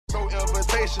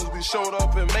invitations, we showed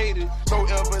up and made it. No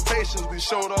invitations, we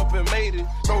showed up and made it.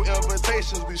 No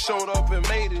invitations, we showed up and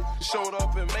made it. Showed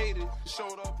up and made it.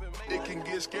 Showed up and made it. It can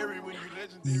get scary when you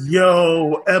legendary.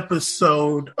 Yo,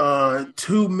 episode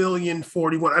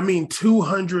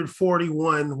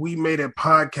 241. We made a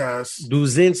podcast.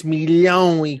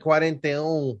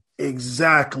 200,041.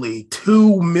 Exactly.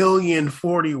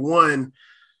 2,041,041.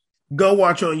 Go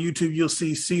watch on YouTube. You'll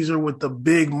see Caesar with the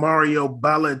big Mario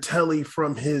Balotelli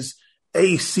from his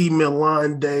AC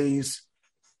Milan days.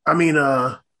 Nice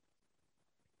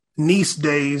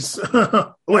days.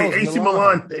 Wait, AC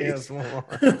Milan days.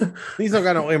 Yes, these don't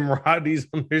got no Emiratis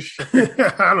on this show.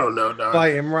 I don't know, dog.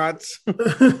 By Emirates.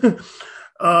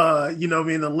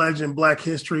 The legend Black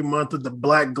History Month with the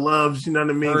black gloves. You know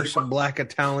what I mean? First black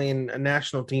Italian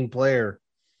national team player.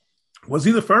 Was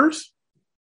he the first?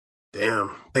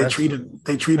 Damn, they treated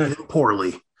him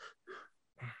poorly.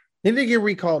 He didn't get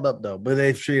recalled up though, but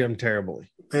they've treated him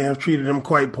terribly. They have treated him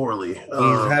quite poorly.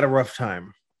 He's had a rough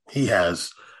time. He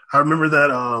has. I remember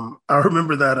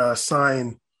that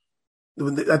sign.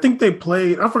 I think they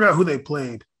played. I forgot who they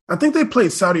played. I think they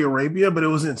played Saudi Arabia, but it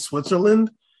was in Switzerland.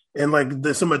 And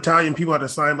some Italian people had to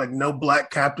sign no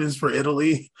black captains for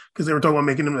Italy because they were talking about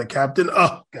making him the captain.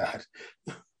 Oh God.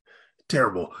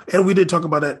 Terrible. And we did talk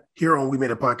about that here on We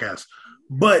Made a Podcast.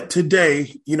 But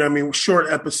today, short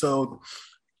episode,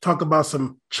 talk about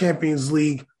some Champions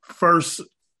League first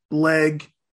leg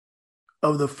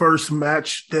of the first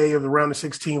match day of the round of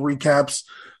 16 recaps.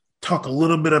 Talk a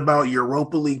little bit about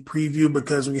Europa League preview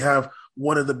because we have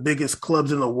one of the biggest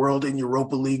clubs in the world in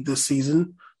Europa League this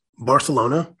season,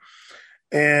 Barcelona.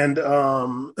 And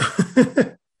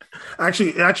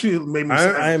actually made me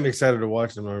sad. I am excited to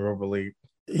watch them in Europa League.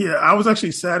 Yeah, I was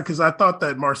actually sad because I thought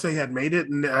that Marseille had made it,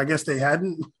 and I guess they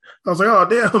hadn't. I was like, oh,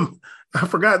 damn. I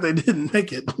forgot they didn't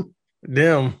make it.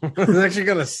 Damn. It's actually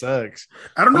kind of sucks.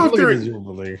 I don't know if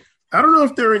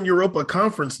they're in Europa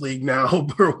Conference League now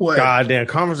or what. God damn,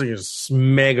 Conference League is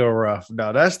mega rough.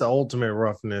 No, that's the ultimate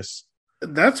roughness.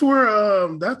 That's where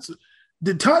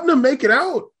did Tottenham make it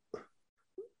out?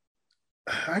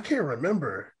 I can't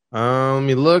remember. Let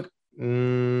me look.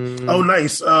 Oh,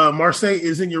 nice. Marseille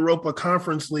is in Europa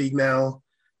Conference League now,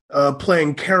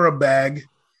 playing Karabag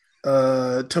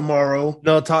tomorrow.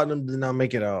 No, Tottenham did not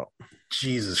make it out.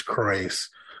 Jesus Christ.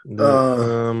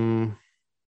 Don't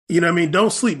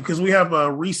sleep because we have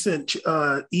a recent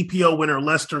EPO winner,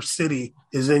 Leicester City,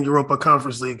 is in Europa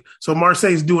Conference League. So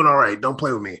Marseille's doing all right. Don't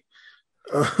play with me.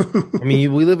 We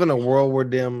live in a world where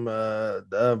them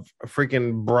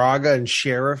freaking Braga and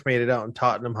Sheriff made it out and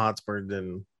Tottenham Hotspur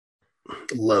didn't.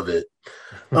 Love it.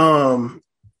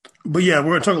 But yeah, we're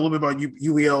going to talk a little bit about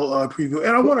UEL preview.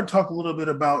 And I want to talk a little bit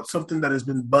about something that has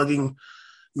been bugging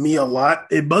me a lot.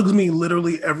 It bugs me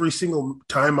literally every single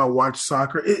time I watch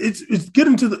soccer. It's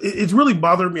really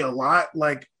bothered me a lot.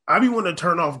 I be wanting to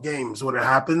turn off games when it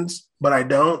happens, but I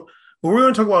don't. But we're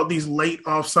going to talk about these late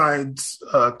offsides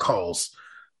calls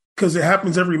because it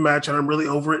happens every match and I'm really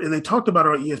over it. And they talked about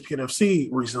it on ESPN FC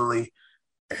recently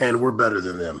and we're better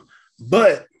than them.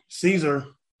 But Caesar,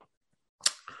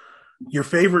 your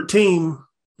favorite team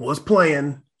was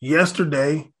playing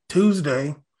yesterday,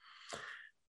 Tuesday,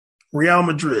 Real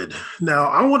Madrid. Now,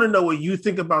 I want to know what you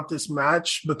think about this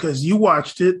match because you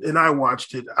watched it and I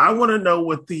watched it. I want to know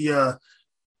what the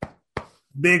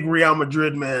big Real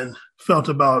Madrid man felt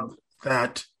about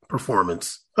that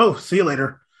performance. Oh, see you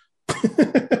later.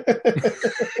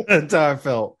 That's how I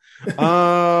felt.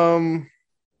 I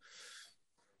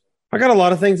got a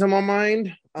lot of things on my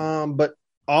mind. But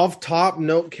off top,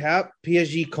 note cap,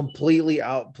 PSG completely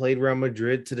outplayed Real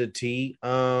Madrid to the T.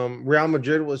 Real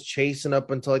Madrid was chasing up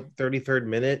until the 33rd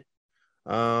minute.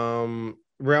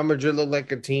 Real Madrid looked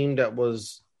like a team that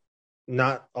was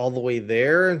not all the way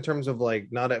there in terms of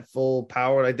not at full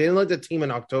power. They didn't look the team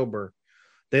in October.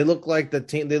 They look like the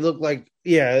team. They look like,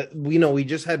 we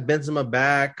just had Benzema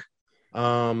back.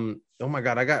 Oh my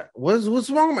God, what's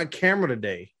wrong with my camera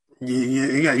today?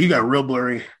 You got real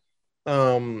blurry.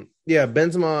 Benzema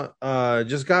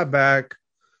just got back.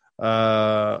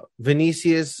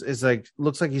 Vinicius is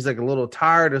looks like he's a little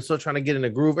tired and still trying to get in a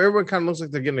groove. Everyone kind of looks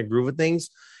like they're getting a groove of things,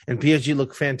 and PSG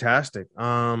looked fantastic.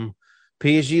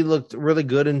 PSG looked really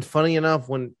good, and funny enough,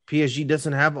 when PSG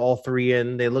doesn't have all three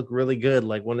in, they look really good.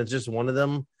 When it's just one of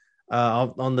them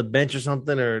on the bench or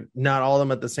something, or not all of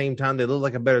them at the same time, they look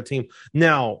like a better team.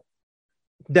 Now,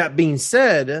 that being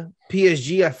said,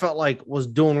 PSG, I felt was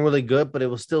doing really good, but it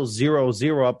was still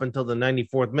 0-0 up until the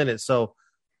 94th minute. So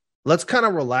let's kind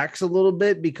of relax a little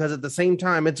bit because at the same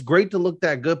time, it's great to look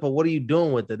that good, but what are you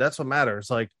doing with it? That's what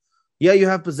matters. You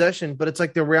have possession, but it's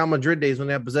like the Real Madrid days when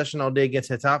they have possession all day against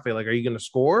Getafe. Are you going to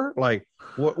score?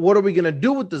 What are we going to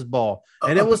do with this ball?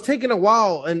 And it was taking a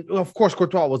while. And of course,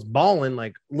 Courtois was balling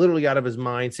like literally out of his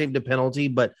mind, saved a penalty,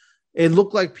 but it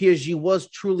looked like PSG was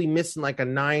truly missing like a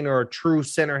 9 or a true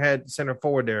center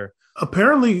forward there.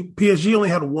 Apparently, PSG only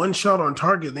had one shot on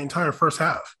target the entire first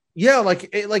half. Yeah,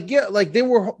 they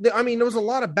were. I mean, there was a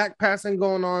lot of back passing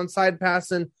going on, side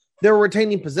passing. They were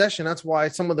retaining possession. That's why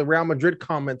some of the Real Madrid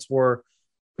comments were,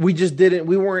 we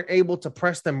weren't able to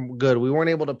press them good. We weren't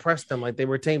able to press them like they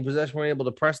retained possession. We weren't able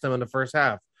to press them in the first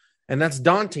half. And that's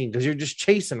daunting because you're just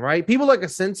chasing, right? People like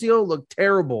Asensio look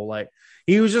terrible. Like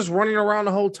he was just running around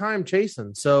the whole time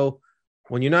chasing. So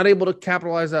when you're not able to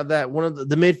capitalize on that, one of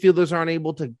the midfielders aren't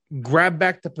able to grab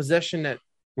back the possession that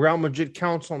Real Madrid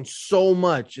counts on so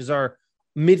much is our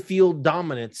midfield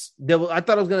dominance. I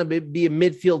thought it was going to be a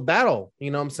midfield battle.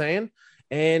 You know what I'm saying?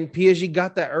 And PSG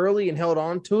got that early and held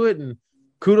on to it. And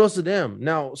kudos to them.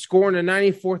 Now, scoring the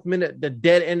 94th minute, the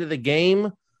dead end of the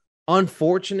game,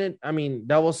 unfortunate. I mean,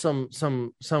 that was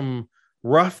some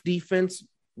rough defense.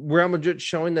 Real Madrid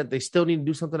showing that they still need to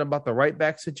do something about the right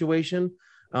back situation.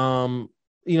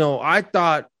 I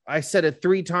thought I said it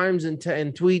 3 times in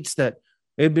tweets that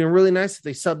it'd been really nice if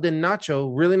they subbed in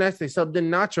Nacho. Really nice they subbed in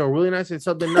Nacho. Really nice they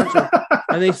subbed in Nacho.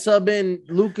 And they sub in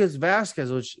Lucas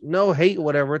Vazquez, which no hate,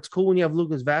 whatever. It's cool when you have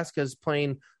Lucas Vazquez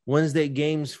playing Wednesday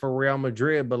games for Real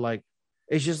Madrid, but like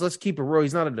it's just, let's keep it real.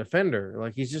 He's not a defender.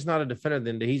 Like he's just not a defender.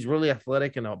 Then he's really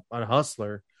athletic and a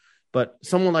hustler. But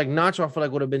someone like Nacho, I feel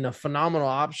like would have been a phenomenal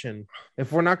option.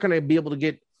 If we're not going to be able to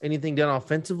get anything done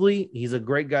offensively, he's a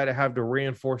great guy to have to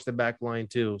reinforce the back line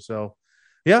too. So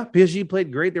yeah, PSG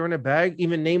played great. They were in a bag.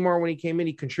 Even Neymar, when he came in,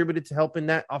 he contributed to helping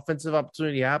that offensive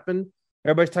opportunity happen.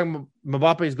 Everybody's talking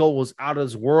about Mbappe's goal was out of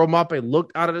this world. Mbappe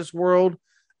looked out of this world.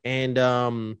 And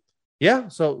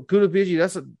so kudos to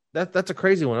PSG. That's a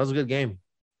crazy one. That was a good game.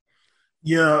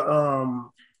 Yeah,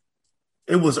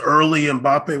 it was early.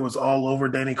 Mbappe was all over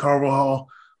Dani Carvajal.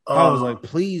 I was like,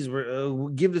 please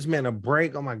give this man a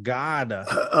break. Oh my God.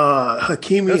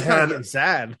 Hakimi had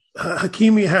sad.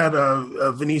 Hakimi had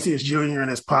a Vinicius Jr. in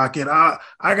his pocket. I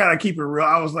gotta keep it real.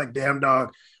 I was like, damn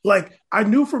dog. Like I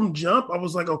knew from jump, I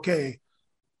was like, okay,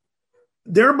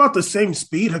 they're about the same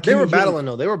speed. They were battling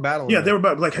though. They were battling. Yeah, they were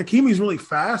battling. Like Hakimi's really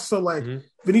fast, so like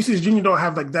Vinicius Jr. don't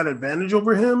have like that advantage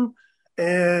over him,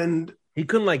 and he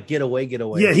couldn't like get away.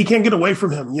 Yeah, he can't get away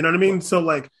from him. You know what I mean? So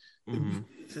like.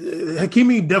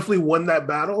 Hakimi definitely won that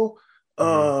battle.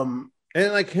 And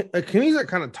like Hakimi's like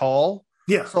kind of tall.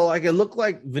 Yeah. So like it looked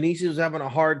like Vinicius was having a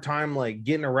hard time like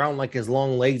getting around like his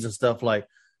long legs and stuff. Like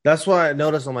that's why I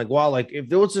noticed. I'm like, wow, like if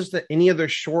there was just any other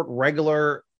short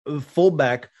regular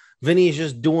fullback, Vinny is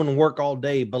just doing work all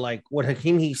day. But like with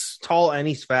Hakimi, he's tall and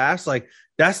he's fast. Like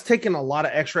that's taking a lot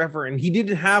of extra effort. And he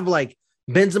didn't have like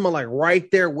Benzema like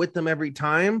right there with them every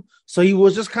time. So he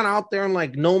was just kind of out there in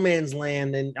like no man's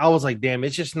land. And I was like, damn,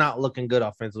 it's just not looking good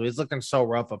offensively. It's looking so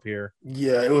rough up here.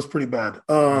 Yeah, it was pretty bad.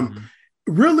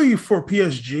 Really for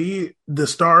PSG, the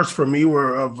stars for me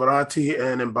were Verratti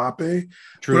and Mbappe.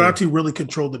 True. Verratti really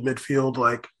controlled the midfield,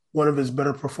 like one of his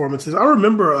better performances. I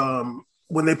remember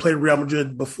when they played Real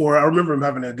Madrid before, I remember him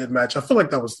having a good match. I feel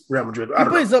like that was Real Madrid.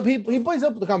 He plays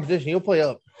up with the competition. He'll play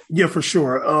up. Yeah, for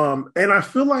sure. And I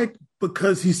feel like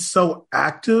because he's so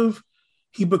active,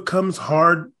 he becomes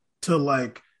hard to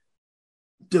like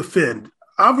defend.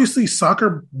 Obviously,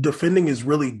 soccer defending is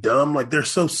really dumb. Like they're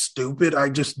so stupid. I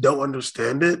just don't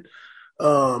understand it.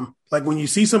 Like when you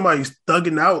see somebody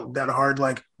thugging out that hard,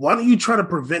 like why don't you try to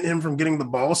prevent him from getting the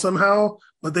ball somehow?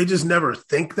 But they just never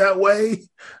think that way.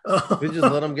 They just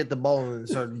let him get the ball and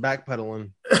start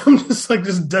backpedaling. I'm just like,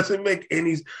 this doesn't make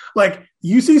any like.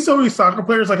 You see so many soccer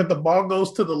players like if the ball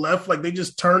goes to the left, like they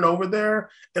just turn over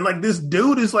there, and like this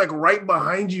dude is like right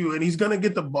behind you, and he's gonna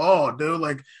get the ball, dude.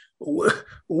 Like,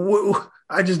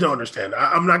 I just don't understand.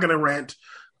 I'm not gonna rant,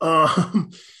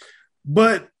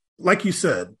 but like you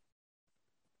said.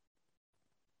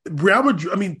 Real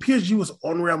Madrid, I mean, PSG was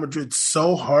on Real Madrid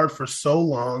so hard for so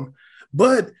long,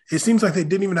 but it seems like they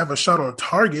didn't even have a shot on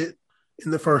target in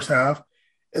the first half.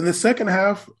 In the second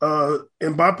half,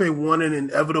 Mbappe won an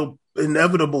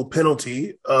inevitable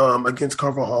penalty against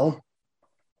Carvajal.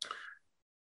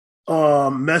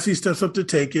 Messi steps up to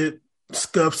take it,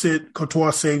 scuffs it,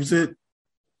 Courtois saves it.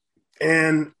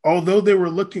 And although they were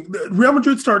Real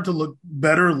Madrid started to look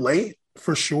better late,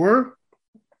 for sure.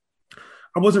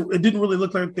 It didn't really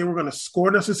look like they were going to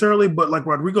score necessarily, but like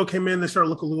Rodrigo came in, they started to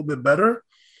look a little bit better.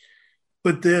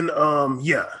 But then,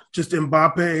 just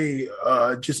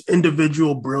Mbappe, just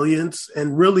individual brilliance.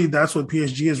 And really that's what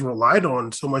PSG has relied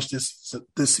on so much this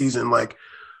season. Like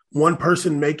one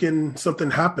person making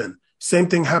something happen. Same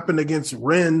thing happened against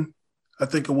Rennes, I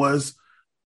think it was,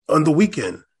 on the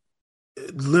weekend.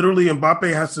 literally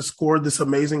Mbappe has to score this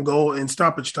amazing goal in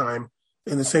stoppage time,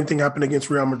 and the same thing happened against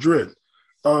Real Madrid.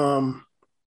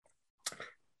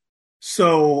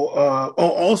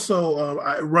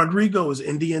 Rodrigo is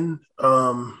Indian.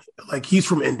 Like he's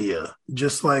from India,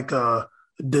 just like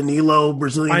Danilo,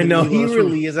 Brazilian. I know Danilo he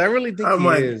really is. I really think he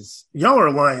is. Y'all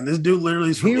are lying. This dude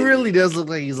literally is from India. Really does look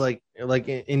like he's like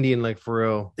Indian, like for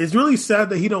real. It's really sad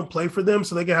that he don't play for them,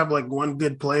 so they can have like one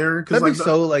good player.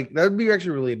 That'd be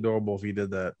actually really adorable if he did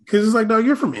that. Because it's like, no,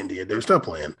 you're from India, dude. Stop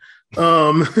playing.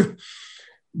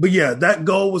 But yeah, that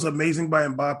goal was amazing by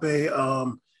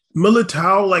Mbappe.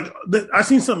 Militao, like I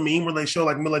seen some meme where they show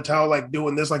like Militao like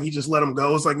doing this, like he just let him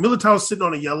go. It's like Militao's sitting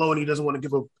on a yellow and he doesn't want to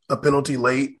give a penalty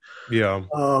late. Yeah.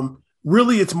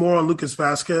 Really, it's more on Lucas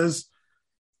Vazquez.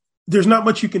 There's not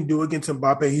much you can do against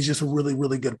Mbappe. He's just a really,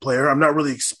 really good player. I'm not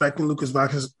really expecting Lucas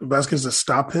Vazquez to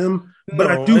stop him, but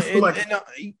I do feel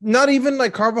not even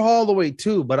like Carvajal all the way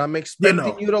too. But I'm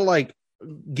expecting you to like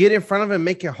get in front of him,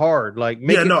 make it hard, like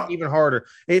make it even harder.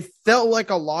 It felt like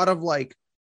a lot of like.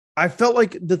 I felt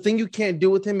like the thing you can't do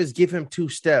with him is give him 2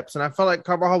 steps. And I felt like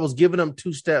Carvajal was giving him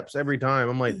 2 steps every time.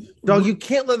 I'm like, dog, you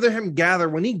can't let him gather.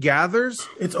 When he gathers,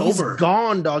 he's over.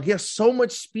 Gone, dog. He has so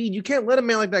much speed. You can't let a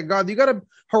man like that go. You got to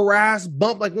harass,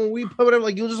 bump. Like when we put it,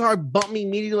 like you'll just hard bump me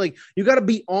immediately. Like you got to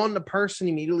be on the person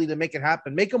immediately to make it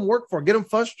happen. Make him work for it. Get him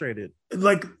frustrated.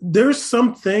 Like there's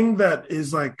something that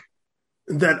is like,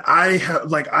 that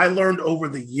I learned over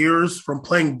the years from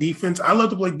playing defense. I love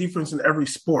to play defense in every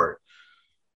sport.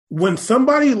 When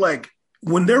somebody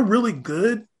when they're really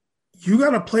good, you got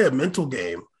to play a mental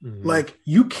game. Mm-hmm. Like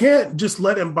you can't just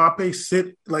let Mbappe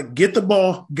sit, like get the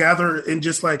ball, gather, and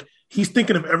just like he's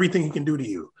thinking of everything he can do to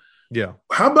you. Yeah.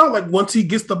 How about like once he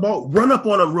gets the ball, run up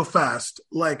on him real fast.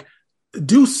 Like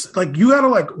you got to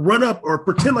like run up or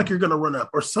pretend like you're going to run up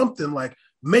or something. Like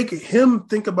make him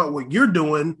think about what you're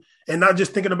doing and not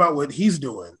just thinking about what he's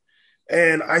doing.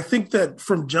 And I think that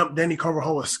from jump, Danny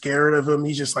Carvajal was scared of him.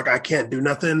 He's just like, I can't do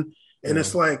nothing. And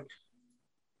it's like,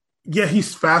 yeah,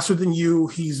 he's faster than you.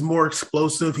 He's more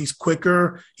explosive. He's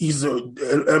quicker. He's an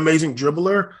amazing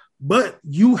dribbler. But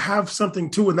you have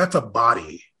something too, and that's a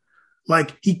body.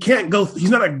 Like he can't go. He's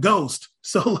not a ghost.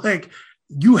 So like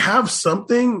you have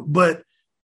something, but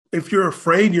if you're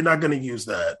afraid, you're not going to use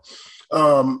that.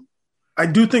 I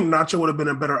do think Nacho would have been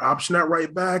a better option at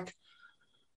right back.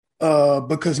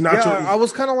 Because Nacho, I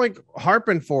was kind of like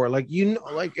harping for it. Like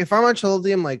like if I'm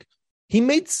Ancelotti, I'm like he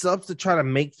made subs to try to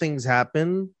make things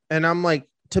happen, and I'm like,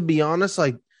 to be honest,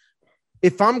 like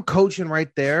if I'm coaching right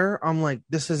there, I'm like,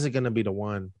 this isn't gonna be the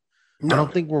one. No. I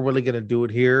don't think we're really gonna do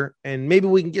it here, and maybe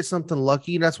we can get something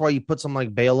lucky. That's why you put some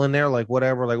like Bale in there, like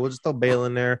whatever. Like we'll just throw Bale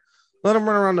in there, let him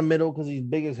run around the middle because he's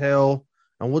big as hell,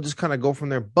 and we'll just kind of go from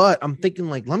there. But I'm thinking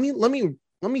like let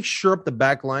me shore up the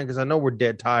back line because I know we're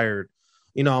dead tired.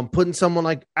 You know, I'm putting someone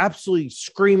like absolutely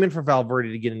screaming for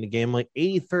Valverde to get in the game, like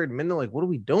 83rd minute. Like, what are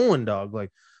we doing, dog?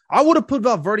 Like, I would have put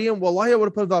Valverde in. Well, I would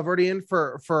have put Valverde in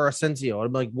for Asensio.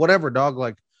 I'd be like, whatever, dog.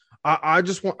 Like, I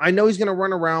know he's gonna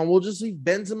run around. We'll just leave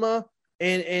Benzema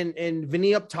and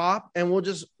Vinny up top, and we'll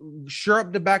just shore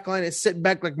up the back line and sit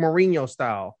back like Mourinho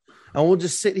style, and we'll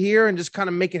just sit here and just kind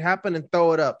of make it happen and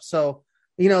throw it up. So,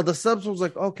 you know, the subs was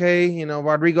like, okay, you know,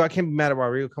 Rodrigo. I can't be mad at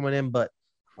Rodrigo coming in, but.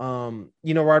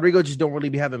 You know, Rodrigo just don't really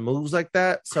be having moves like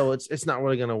that, so it's not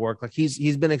really gonna work. Like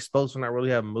he's been exposed for not really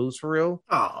having moves for real.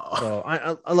 Oh, so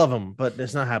I love him, but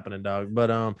it's not happening, dog.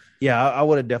 But yeah, I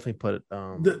would have definitely put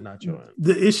Nacho in.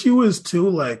 The issue is too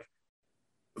like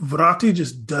Verratti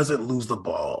just doesn't lose the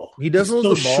ball. He doesn't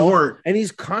lose the ball, short, and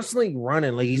he's constantly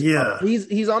running. Like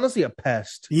he's honestly a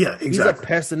pest. Yeah, exactly. He's a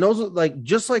pest, and those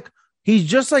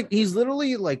he's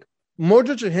literally like.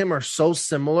 Modric and him are so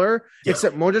similar,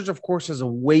 except Modric, of course, has a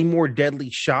way more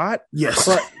deadly shot. Yes,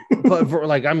 but for,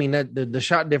 like I mean, the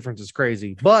shot difference is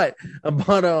crazy. But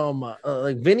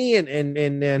like Vinny and Vinny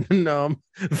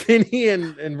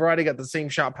and Verratti got the same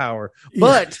shot power,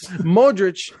 but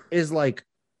Modric is like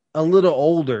a little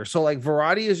older. So like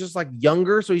Verratti is just like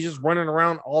younger, so he's just running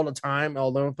around all the time,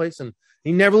 all over the place, and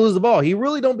he never loses the ball. He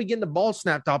really don't be getting the ball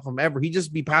snapped off him ever. He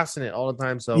just be passing it all the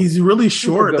time. So he's really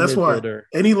short. That's why.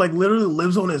 And he like literally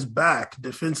lives on his back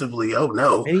defensively. Oh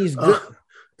no. And he's good.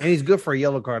 And he's good for a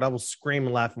yellow card. I was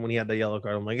screaming laughing when he had the yellow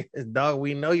card. I'm like, dog,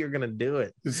 we know you're gonna do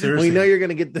it. Seriously. We know you're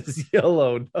gonna get this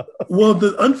yellow. Dog. Well,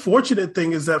 the unfortunate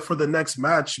thing is that for the next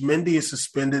match, Mendy is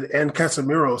suspended and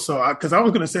Casemiro. So because I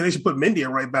was gonna say they should put Mendy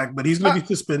in right back, but he's gonna be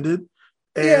suspended.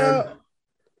 And yeah.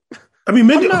 I mean,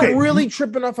 Mendy. I'm not really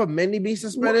tripping off of Mendy being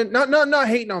suspended. Not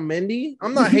hating on Mendy.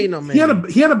 I'm not hating on Mendy.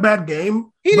 He had a bad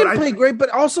game. He didn't play great, but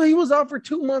also he was out for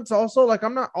 2 months. Also, like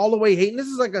I'm not all the way hating. This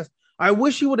is like a I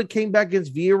wish he would have came back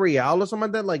against Villarreal or something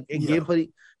like that. Like again, but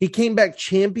he came back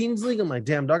Champions League. I'm like,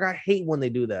 damn, dog, I hate when they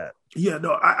do that. Yeah,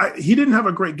 no, he didn't have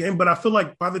a great game, but I feel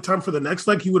like by the time for the next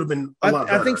leg, he would have been a lot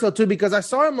better. I think so too, because I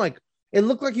saw him like, it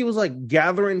looked like he was like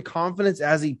gathering confidence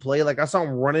as he played. Like I saw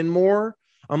him running more.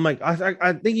 I'm like,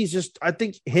 I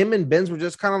think him and Benz were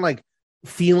just kind of like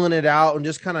feeling it out and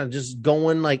just kind of just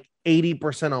going like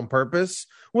 80% on purpose,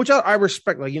 which I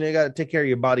respect. Like, you got to take care of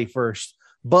your body first.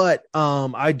 But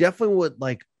I definitely would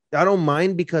like, I don't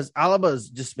mind because Alaba has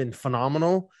just been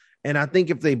phenomenal. And I think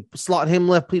if they slot him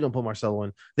left, please don't put Marcelo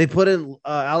in. They put in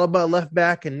Alaba left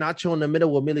back and Nacho in the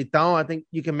middle with Militao. I think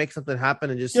you can make something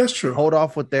happen and just hold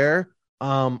off with there.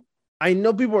 I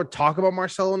know people are talking about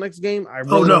Marcelo next game. I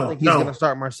really don't think he's going to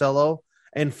start Marcelo.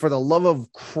 And for the love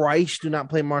of Christ, do not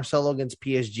play Marcelo against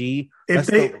PSG.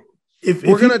 He's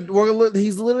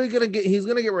literally gonna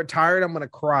get retired. I'm gonna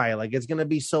cry. Like it's gonna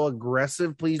be so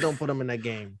aggressive. Please don't put him in that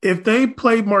game. If they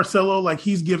play Marcelo like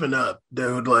he's given up,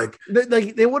 dude, like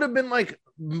they would have been like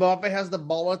Mbappe has the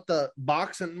ball at the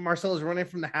box and Marcelo's running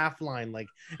from the half line. Like,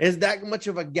 is that much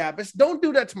of a gap? Don't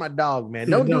do that to my dog, man.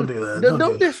 Don't do that.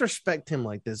 Don't disrespect him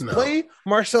like this. No. Play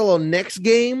Marcelo next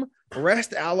game.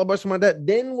 Rest Alaba, something like that.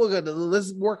 Then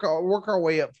let's work our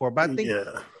way up for it. But I think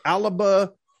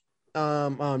Alaba,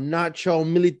 Nacho,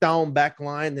 Militao back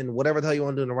line, and whatever the hell you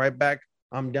want to do in the right back,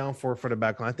 I'm down for the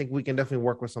back line. I think we can definitely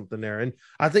work with something there. And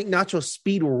I think Nacho's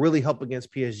speed will really help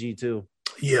against PSG too.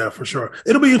 Yeah, for sure.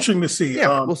 It'll be interesting to see.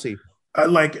 Yeah, we'll see.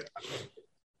 Okay.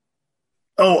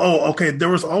 There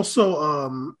was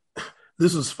also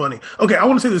this is funny. Okay, I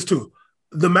want to say this too.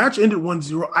 The match ended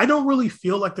 1-0. I don't really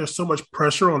feel like there's so much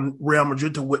pressure on Real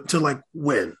Madrid to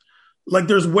win. Like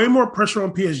there's way more pressure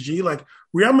on PSG. Like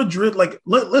Real Madrid, like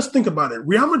let's think about it.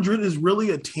 Real Madrid is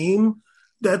really a team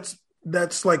that's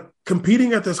like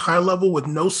competing at this high level with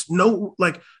no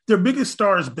like their biggest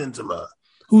star is Benzema,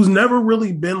 who's never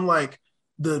really been like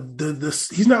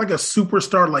he's not like a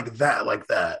superstar like that.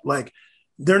 Like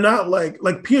they're not like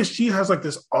PSG has like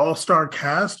this all-star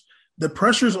cast. The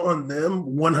pressure's on them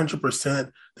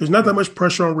 100%. There's not that much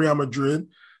pressure on Real Madrid.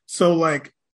 So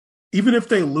like even if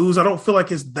they lose, I don't feel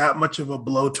like it's that much of a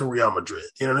blow to Real Madrid.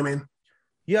 You know what I mean?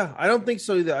 Yeah, I don't think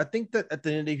so either. I think that at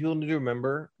the end of the day, people need to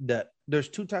remember that there's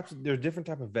different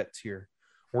type of vets here.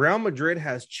 Real Madrid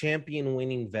has champion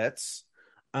winning vets.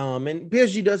 And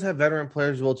PSG does have veteran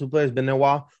players as well. 2 players been there a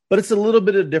while, but it's a little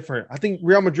bit of different. I think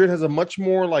Real Madrid has a much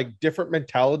more like different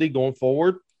mentality going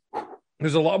forward.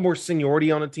 There's a lot more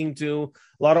seniority on the team too,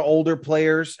 a lot of older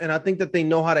players, and I think that they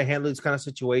know how to handle these kind of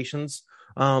situations.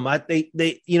 Like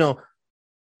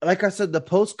I said, the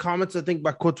post comments I think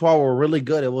by Courtois were really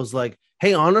good. It was like,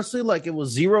 hey, honestly, like it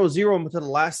was 0-0 until the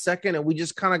last second, and we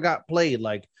just kind of got played.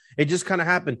 Like it just kind of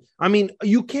happened. I mean,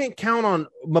 you can't count on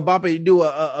Mbappe to do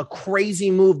a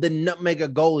crazy move, then nutmeg a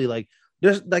goalie. Like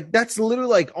there's like that's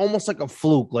literally like almost like a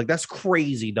fluke. Like that's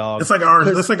crazy, dog. It's like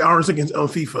ours. That's like ours against on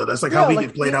FIFA. That's like how we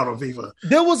get played out on FIFA.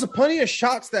 There was plenty of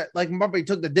shots that like Mbappe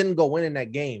took that didn't go in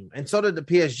that game, and so did the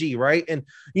PSG, right? And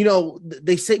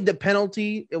they saved the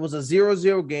penalty. It was a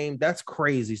 0-0 game. That's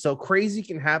crazy. So crazy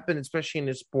can happen, especially in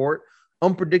this sport.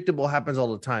 Unpredictable happens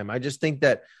all the time. I just think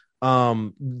that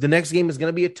the next game is going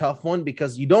to be a tough one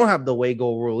because you don't have the away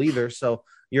goal rule either. So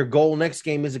your goal next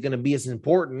game isn't going to be as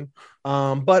important,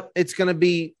 but it's going to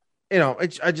be,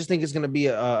 I just think it's going to be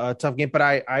a tough game. But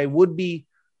I wouldn't be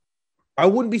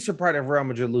surprised if Real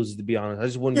Madrid loses. To be honest, I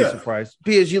just wouldn't be surprised.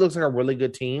 PSG looks like a really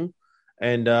good team,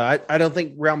 and I don't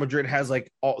think Real Madrid has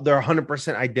like their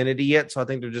 100% identity yet. So I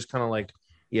think they're just kind of like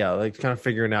kind of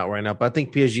figuring it out right now. But I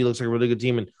think PSG looks like a really good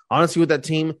team, and honestly, with that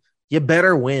team, you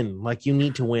better win. Like you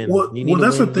need to win.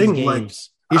 That's the thing. Like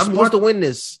you're supposed to win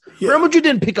this. Real Madrid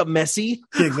didn't pick up Messi.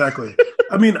 Yeah, exactly.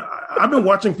 I mean, I've been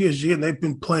watching PSG and they've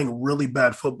been playing really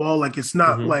bad football. Like it's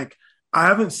not like I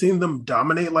haven't seen them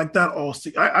dominate like that all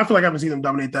season. I feel like I haven't seen them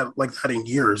dominate that like that in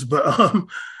years. But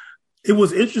it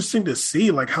was interesting to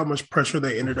see like how much pressure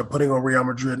they ended up putting on Real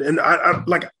Madrid. And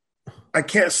I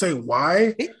can't say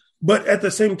why, but at the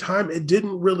same time, it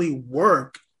didn't really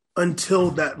work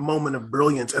until that moment of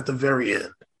brilliance at the very end.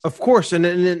 Of course, and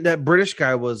then that British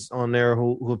guy was on there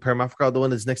who I forgot the one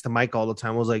that's next to Mike all the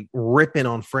time, was like ripping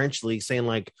on French league, saying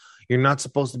like you're not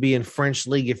supposed to be in French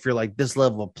league if you're like this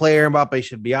level of player. Mbappe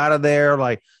should be out of there.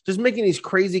 Like just making these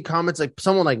crazy comments. Like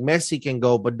someone like Messi can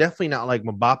go, but definitely not like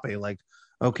Mbappe. Like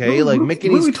okay,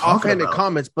 making these offhanded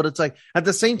comments, but it's like at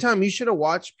the same time, you should have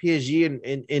watched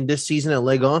PSG in this season at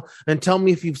Ligue 1 and tell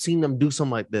me if you've seen them do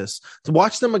something like this. To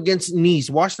watch them against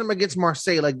Nice, watch them against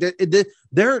Marseille, like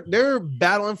they're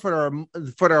battling for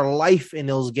their life in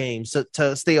those games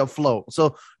to stay afloat.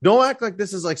 So don't act like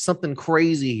this is like something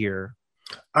crazy here.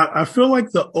 I feel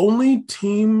like the only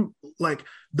team, like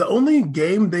the only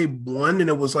game they won and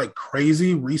it was like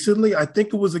crazy recently, I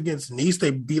think it was against Nice.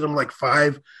 They beat them like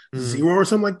 5-0 or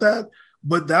something like that.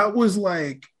 But that was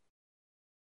like,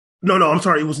 no, I'm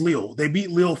sorry. It was Lille. They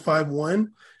beat Lille 5-1.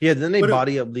 Yeah, then they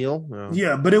body up Lille.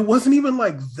 Yeah, but it wasn't even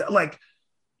like that. Like,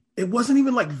 it wasn't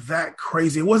even like that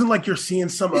crazy. It wasn't like you're seeing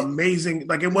some amazing,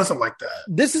 like it wasn't like that.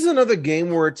 This is another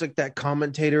game where it's like that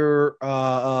commentator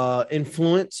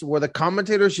influence where the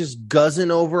commentator's just guzzing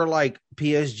over like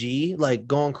PSG, like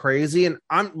going crazy. And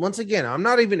I'm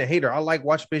not even a hater. I like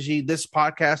watch PSG. This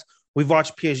podcast, we've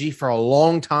watched PSG for a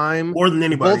long time. More than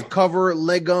anybody. Both cover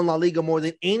Liga and La Liga more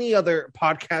than any other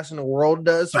podcast in the world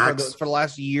does for the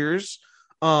last years.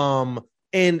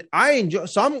 And I enjoy.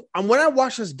 So I'm when I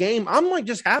watch this game, I'm like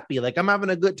just happy, like I'm having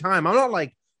a good time. I'm not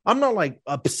like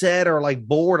upset or like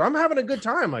bored. I'm having a good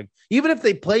time. Like even if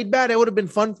they played bad, it would have been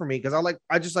fun for me because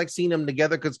I just like seeing them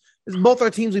together because it's both our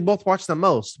teams. We both watch the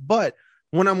most. But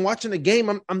when I'm watching the game,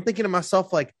 I'm thinking to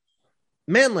myself like,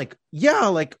 man, like yeah,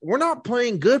 like we're not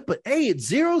playing good, but hey, it's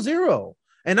 0-0.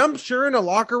 And I'm sure in the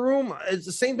locker room, it's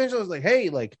the same thing. I was like, hey,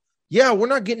 like yeah, we're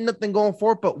not getting nothing going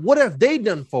forward, but what have they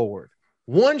done forward?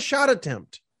 One shot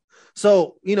attempt.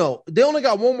 So, you know, they only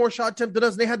got one more shot attempt than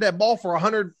us. They had that ball for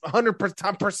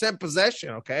 100% possession,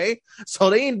 okay? So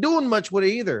they ain't doing much with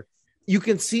it either. You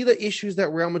can see the issues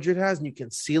that Real Madrid has, and you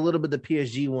can see a little bit of the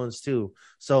PSG ones too.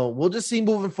 So we'll just see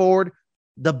moving forward.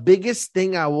 The biggest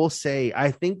thing I will say,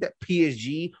 I think that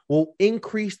PSG will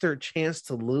increase their chance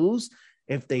to lose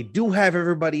if they do have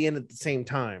everybody in at the same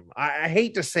time. I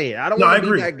hate to say it. I don't want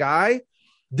to be that guy.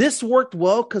 This worked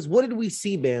well because what did we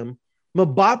see, Bam?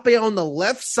 Mbappe on the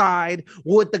left side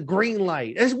with the green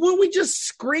light. That's what we just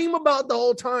scream about the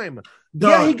whole time.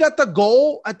 Yeah, he got the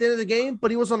goal at the end of the game, but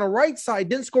he was on the right side,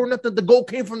 didn't score nothing. The goal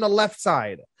came from the left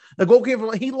side. The goal came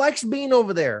from, he likes being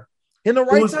over there. In the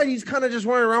right side, he's kind of just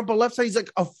running around, but left side, he's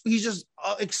like, he's just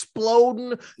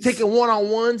exploding, taking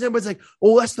one-on-ones. Everybody's like,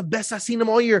 oh, that's the best I've seen him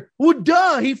all year. Well,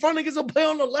 duh, he finally gets a play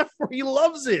on the left where he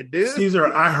loves it, dude.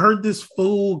 Caesar, I heard this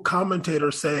fool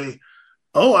commentator say,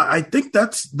 oh, I think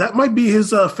that might be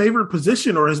his favorite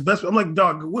position or his best. I'm like,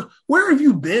 dog, where have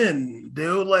you been,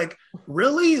 dude? Like,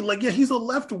 really? Like, yeah, he's a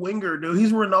left winger, dude.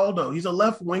 He's Ronaldo. He's a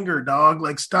left winger, dog.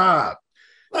 Like, stop.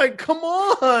 Like, come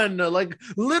on. Like,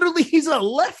 literally, he's a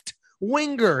left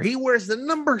winger. He wears the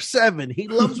number 7. He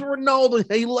loves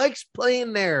Ronaldo. He likes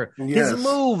playing there. Yes. His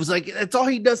moves, like that's all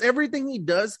he does. Everything he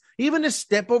does, even his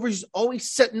step over, he's always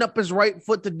setting up his right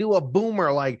foot to do a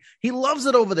boomer. Like he loves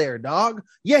it over there, dog.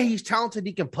 Yeah, he's talented.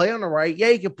 He can play on the right. Yeah,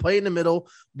 he can play in the middle.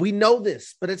 We know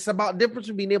this, but it's about difference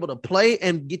in being able to play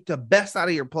and get the best out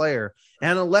of your player. And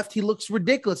on the left, he looks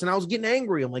ridiculous. And I was getting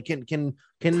angry. I'm like, can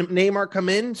Neymar come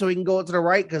in so he can go to the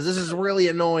right? Because this is really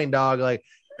annoying, dog. Like,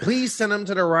 please send him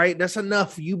to the right. That's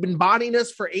enough. You've been bodying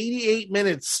us for 88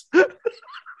 minutes.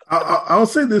 I'll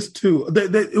say this too.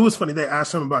 It was funny. They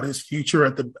asked him about his future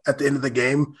at the end of the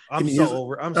game. I'm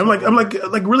like,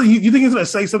 really? You think he's gonna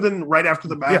say something right after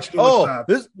the match?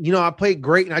 Yeah. I played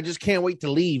great, and I just can't wait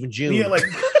to leave in June. Yeah, like,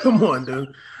 come on,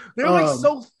 dude. They're like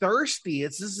so thirsty.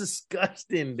 It's just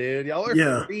disgusting, dude. Y'all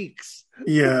are freaks.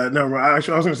 Yeah, no.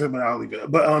 Actually, I was gonna say, but I'll leave it.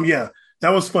 But yeah.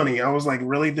 That was funny. I was like,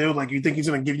 really, dude? Like, you think he's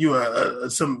going to give you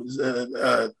some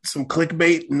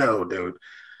clickbait? No, dude.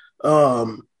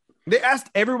 They asked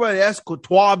everybody. They asked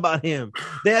Courtois about him.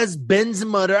 They asked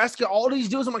Benzema. They're asking all these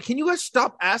dudes. I'm like, can you guys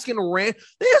stop asking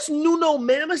They asked Nuno,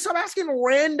 man. Like, stop asking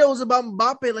randos about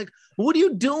Mbappe. Like, what are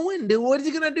you doing, dude? What is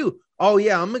he going to do? Oh,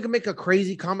 yeah, I'm going to make a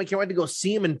crazy comment. Can't wait to go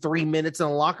see him in 3 minutes in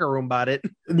a locker room about it.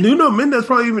 Nuno Mendes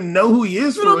probably even know who he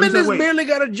is. Nuno Mendes barely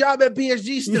got a job at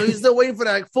PSG still. He's still waiting for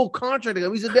that full contract to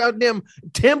go. He's a goddamn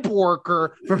temp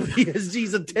worker for PSG.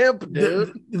 He's a temp,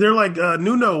 dude. They're like,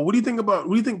 Nuno, what do you think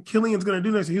Kylian's going to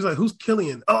do next? He's like, who's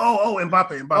Kylian? Oh,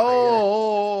 Mbappe. Yeah,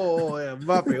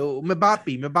 Mbappe. Oh,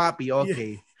 Mbappe. Okay.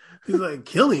 Yeah. He's like,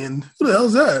 Kylian? Who the hell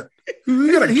is that?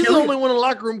 He's the only one in the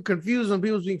locker room confused when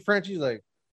people speak French. He's like,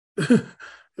 it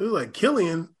was like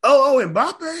Kylian. Oh,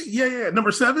 Mbappe? Yeah.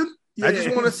 Number 7? Yeah. I just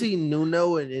want to see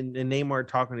Nuno and Neymar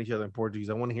talking to each other in Portuguese.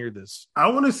 I want to hear this. I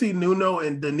want to see Nuno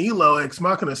and Danilo Ex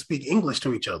Machina speak English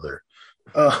to each other.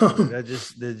 That's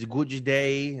just the good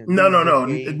day. No.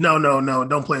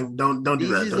 Don't play. Don't do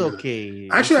that. This is okay.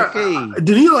 Actually,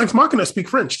 Danilo Ex Machina speak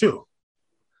French too.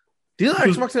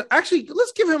 Actually,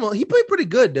 let's give him he played pretty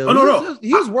good, dude.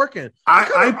 He was working.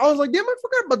 I was like, damn, I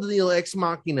forgot about the Danilo Ex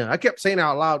Machina. I kept saying it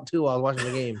out loud too while I was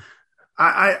watching the game.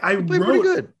 I played pretty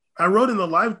good. I wrote in the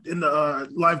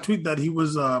live tweet that he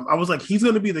was I was like, he's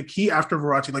going to be the key after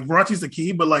Verratti. Like, Verratti's the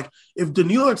key, but like if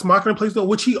Danilo Ex Machina plays though,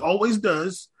 which he always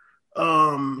does,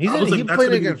 He played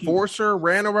like an enforcer,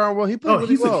 ran around well. He played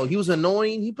really well. He was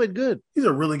annoying. He played good. He's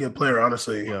a really good player,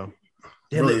 honestly. Yeah.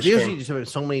 Damn, really just have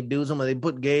so many dudes. They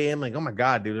put Gay in. Like, oh my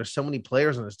god, dude! There's so many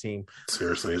players on this team.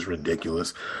 Seriously, it's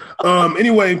ridiculous.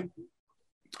 Anyway,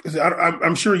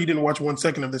 I'm sure you didn't watch 1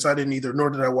 second of this. I didn't either,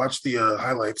 nor did I watch the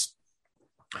highlights.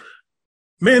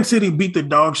 Man City beat the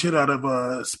dog shit out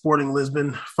of Sporting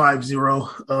Lisbon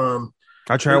 5-0.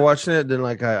 I tried watching it, then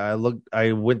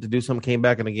I went to do something, came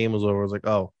back, and the game was over. I was like,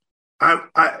 oh.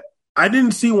 I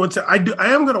didn't see one. I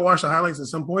am going to watch the highlights at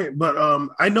some point, but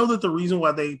I know that the reason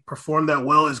why they performed that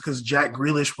well is because Jack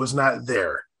Grealish was not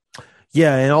there.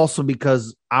 Yeah, and also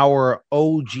because our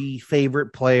OG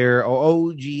favorite player,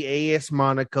 or OG AS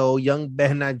Monaco, young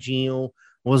Bernardinho,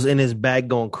 was in his bag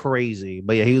going crazy.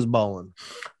 But yeah, he was balling.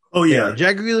 Oh, yeah.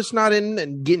 Jack Grealish not in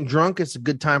and getting drunk. It's a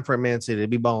good time for a Man City to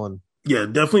be balling. Yeah,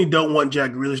 definitely don't want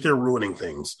Jack Grealish. They're ruining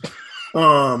things.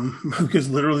 Because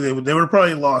literally they would have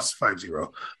probably lost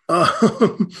 5-0.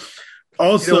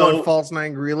 Also, false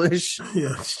nine Grealish.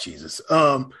 Yeah, Jesus.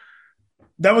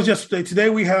 That was yesterday. Today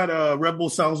we had Red Bull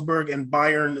Salzburg and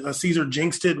Bayern. Caesar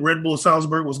jinxed it. Red Bull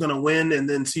Salzburg was going to win, and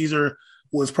then Caesar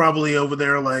was probably over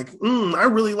there like, I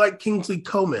really like Kingsley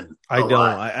Coman. I don't.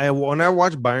 I when I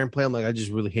watch Bayern play, I'm like, I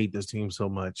just really hate this team so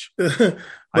much. I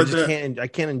can't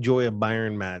enjoy a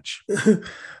Bayern match. I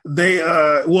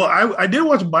did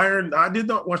watch Bayern. I did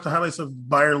not watch the highlights of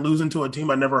Bayern losing to a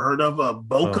team I never heard of.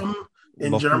 Bochum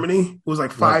in Germany. It was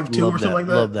like 5-2 or something like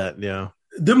that. Love that. Yeah.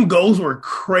 Them goals were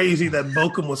crazy that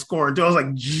Bochum was scoring too. I was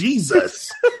like,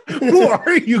 Jesus. Who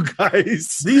are you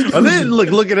guys? Are they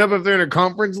looking up if they're in a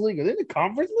conference league? Are they in a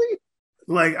conference league?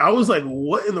 Like, I was like,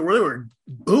 what in the world? They were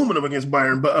booming them against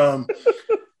Bayern. But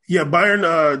yeah,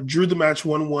 Bayern drew the match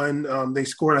 1-1. They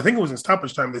scored, I think it was in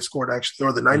stoppage time they scored actually,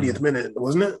 or the 90th minute,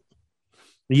 wasn't it?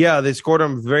 Yeah, they scored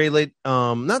them very late.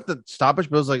 Not the stoppage,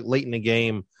 but it was like late in the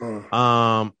game.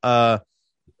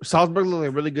 Salzburg look like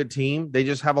a really good team. They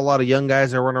just have a lot of young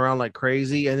guys that run around like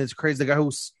crazy, and it's crazy.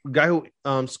 The guy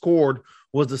who scored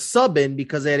was the sub in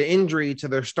because they had an injury to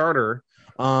their starter,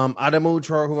 Adamu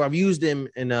Traore, who I've used him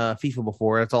in FIFA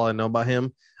before. That's all I know about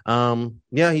him.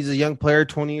 Yeah, he's a young player,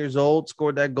 20 years old,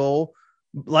 scored that goal.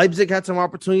 Leipzig had some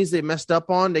opportunities they messed up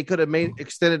on. They could have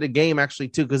extended the game actually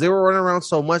too, because they were running around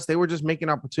so much. They were just making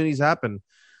opportunities happen.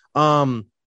 Bayern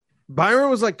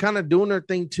was like kind of doing their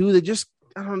thing too. They just,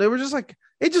 I don't know, they were just like,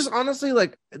 it just honestly,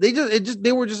 like, they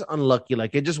were just unlucky.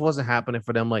 Like, it just wasn't happening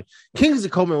for them. Like, Kingsley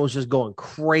Coman was just going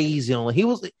crazy on.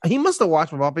 He must have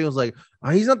watched Mbappe. He was like,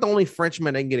 he's not the only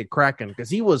Frenchman that can get it cracking, because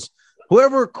he was,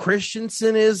 whoever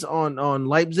Christensen is on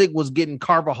Leipzig was getting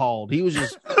Carvajal'd. He was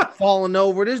just falling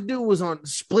over. This dude was on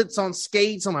splits on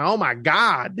skates. I'm like, oh my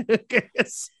God.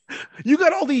 You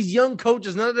got all these young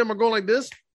coaches. None of them are going like this.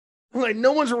 Like,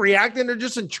 no one's reacting. They're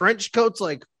just in trench coats.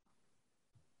 Like,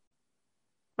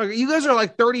 you guys are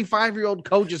like 35-year-old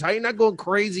coaches. How are you not going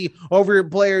crazy over your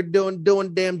player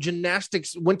doing damn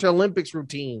gymnastics, Winter Olympics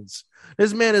routines?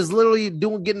 This man is literally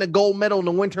getting a gold medal in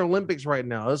the Winter Olympics right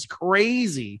now. It's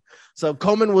crazy. So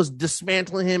Coman was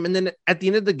dismantling him. And then at the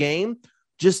end of the game,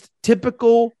 just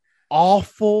typical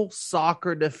awful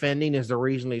soccer defending is the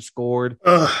reason they scored.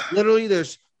 Literally,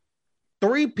 there's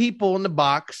 3 people in the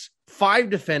box,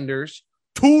 5 defenders,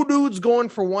 2 dudes going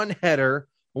for 1 header,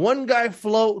 1 guy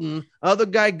floating, other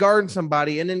guy guarding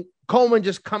somebody, and then Coleman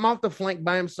just come off the flank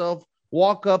by himself,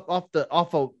 walk up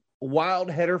off a wild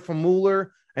header from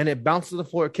Mueller, and it bounces to the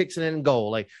floor, kicks it in and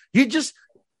goal. Like,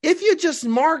 if you just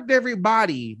marked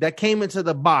everybody that came into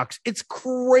the box, it's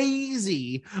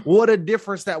crazy what a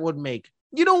difference that would make.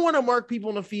 You don't want to mark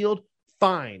people in the field?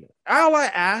 Fine. All I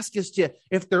ask is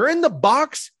if they're in the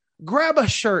box, grab a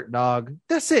shirt, dog.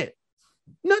 That's it.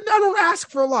 No, I don't ask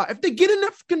for a lot. If they get in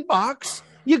the fucking box,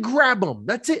 you grab them.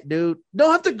 That's it, dude.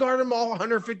 Don't have to guard them all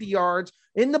 150 yards.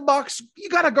 In the box, you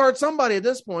got to guard somebody at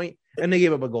this point. And they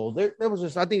gave up a goal. That was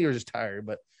just, I think they were just tired.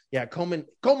 But yeah, Coleman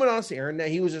honestly earned that.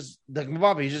 He was just, like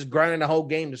Mbappe, he's just grinding the whole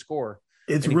game to score.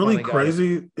 It's really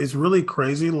crazy. It's really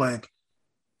crazy. Like,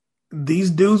 these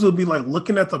dudes will be like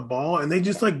looking at the ball and they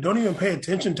just like don't even pay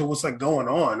attention to what's like going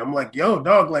on. I'm like, yo,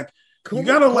 dog, like, you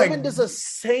gotta Coleman does the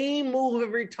same move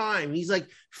every time. He's like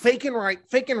faking right,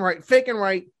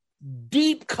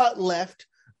 deep cut left,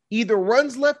 either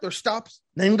runs left or stops,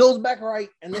 then goes back right,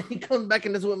 and then he comes back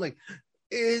and does one. Like,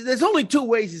 there's only 2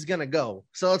 ways he's gonna go.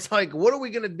 So it's like, what are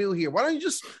we gonna do here? Why don't you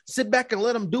just sit back and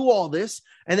let him do all this,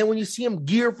 and then when you see him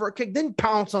gear for a kick, then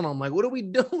pounce on him? Like, what are we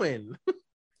doing?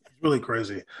 Really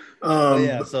crazy. But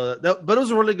it was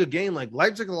a really good game. Like,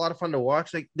 Leipzig is a lot of fun to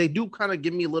watch. They do kind of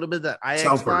give me a little bit of that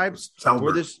Ajax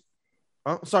vibes.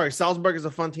 Salzburg is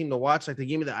a fun team to watch. Like they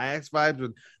give me the Ajax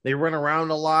vibes. They run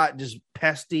around a lot, just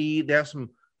pesty. They have some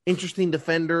interesting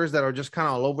defenders that are just kind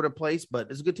of all over the place,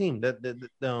 but it's a good team. They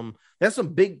have some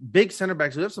big center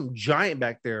backs. We have some giant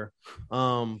back there.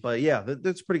 But yeah,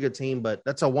 that's a pretty good team. But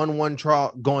that's a 1-1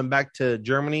 draw going back to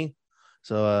Germany.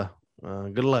 So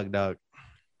good luck, dog.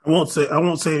 I won't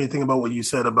say anything about what you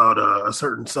said about a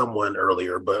certain someone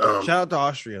earlier, but shout out to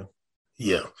Austria.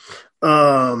 Yeah.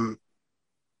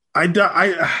 I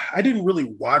didn't really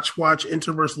watch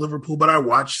Inter versus Liverpool, but I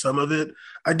watched some of it.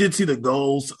 I did see the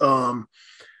goals.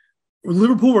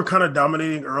 Liverpool were kind of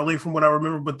dominating early from what I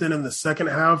remember, but then in the second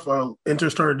half,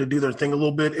 Inter started to do their thing a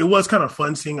little bit. It was kind of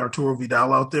fun seeing Arturo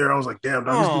Vidal out there. I was like, damn,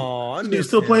 dog, he's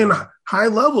still playing high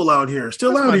level out here.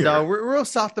 Still out here. Dog. We're real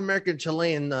South American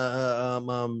Chilean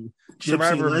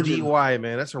survivor of DY,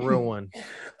 man. That's a real one.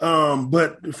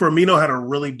 But Firmino had a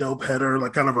really dope header,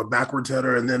 like kind of a backwards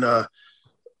header, and then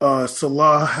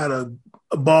Salah had a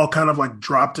ball kind of like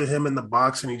dropped to him in the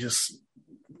box, and he just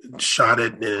shot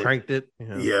it and cranked it.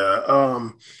 Yeah.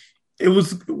 It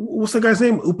was, what's the guy's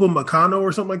name? Upamecano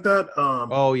or something like that.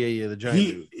 The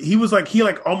giant. He was like, he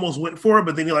like almost went for it,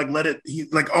 but then he like let it. He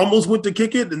like almost went to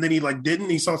kick it, and then he like didn't.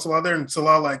 He saw Salah there, and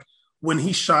Salah like when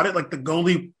he shot it, like the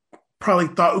goalie probably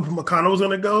thought Upamecano was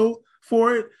gonna go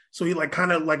for it, so he like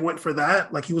kind of like went for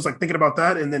that. Like he was like thinking about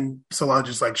that, and then Salah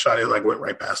just like shot it, like went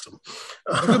right past him.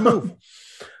 Good move.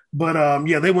 But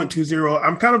they went 2-0.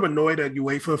 I'm kind of annoyed at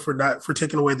UEFA for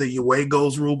taking away the away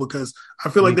goals rule, because I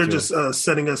feel like they're just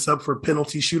setting us up for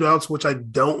penalty shootouts, which I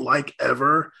don't like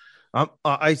ever.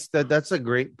 That's a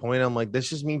great point. I'm like, this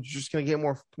just means you're just gonna get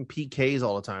more PKs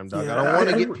all the time, dog. Yeah, I don't want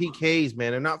to get PKs,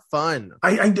 man. They're not fun.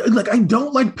 I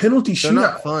don't like penalty shootouts. They're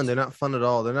not fun. They're not fun at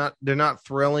all. They're not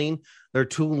thrilling. They're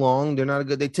too long. They're not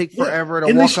good. They take forever to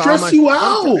walk on. And they stress you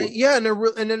out. And they're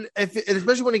real. And then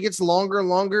especially when it gets longer and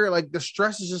longer, like the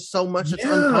stress is just so much. It's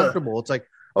uncomfortable. It's like,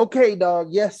 okay, dog.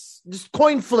 Yes, just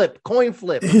coin flip.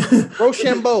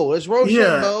 Rochambeau. It's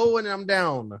Rochambeau, and I'm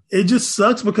down. It just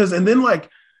sucks because, and then like,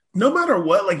 no matter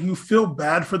what, like you feel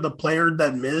bad for the player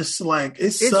that missed. Like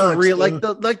it's sucks. Real. Like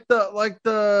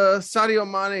the Sadio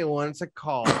Mane one. It's a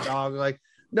call, dog. Like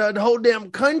the whole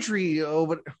damn country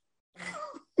over.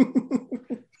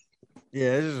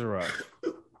 Yeah, this is rough.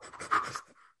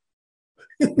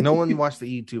 No one watched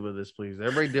the YouTube of this, please.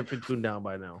 Everybody dip and tune down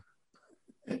by now.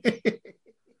 Oh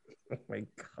my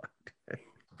god.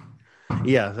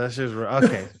 Yeah, that's just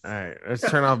okay. All right, let's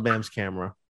turn off Bam's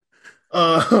camera.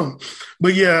 But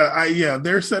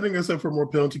they're setting us up for more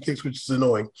penalty kicks, which is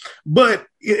annoying. But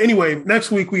anyway,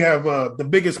 next week we have the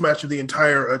biggest match of the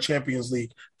entire Champions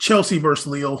League: Chelsea versus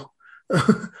Lille.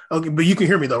 Okay, but you can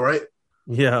hear me though, right?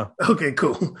 Yeah. Okay,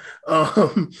 cool.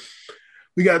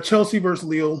 We got Chelsea versus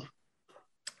Lille.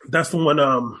 That's the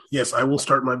one. Yes, I will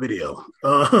start my video.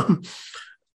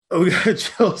 We got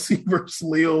Chelsea versus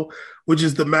Lille, which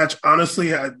is the match.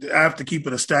 Honestly, I have to keep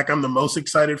it a stack. I'm the most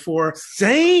excited for.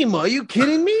 Same. Are you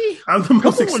kidding me? I'm the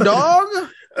most excited, dog.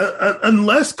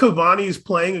 Unless Cavani is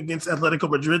playing against Atletico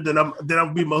Madrid, then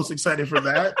I'll be most excited for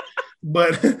that.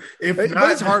 But if not,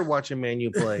 but it's hard watching Man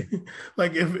U play.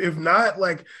 Like if not,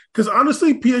 like, because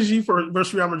honestly, PSG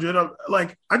versus Real Madrid, I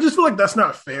just feel like that's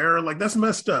not fair. Like that's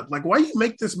messed up. Like why you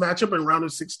make this matchup in round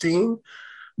of 16?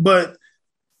 But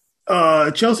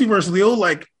Chelsea versus Lille,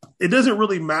 like it doesn't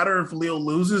really matter if Lille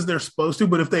loses; they're supposed to.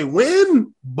 But if they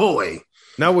win, boy,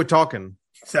 now we're talking.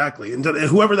 Exactly, and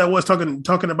whoever that was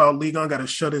talking about Ligue 1 got to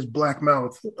shut his black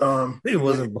mouth. It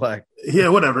wasn't black. Yeah,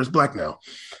 whatever. It's black now.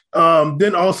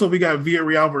 Then also we got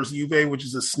Villarreal versus Juve, which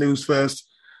is a snooze fest.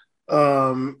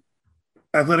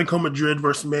 Atletico Madrid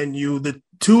versus Man U, the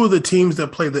two of the teams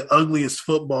that play the ugliest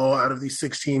football out of these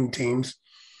 16 teams.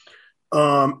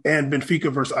 And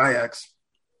Benfica versus Ajax.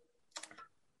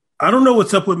 I don't know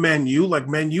what's up with Man U. Like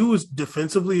Man U is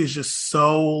defensively is just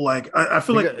so like I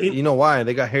feel you know why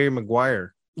they got Harry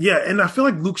Maguire. Yeah, and I feel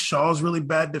like Luke Shaw is really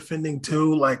bad defending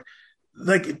too. Like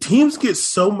teams get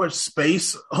so much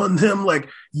space on them. Like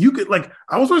you could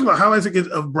I was watching the highlights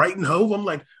of Brighton Hove. I'm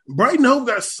like Brighton Hove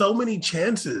got so many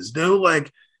chances. They're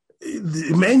like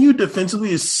Man U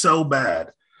defensively is so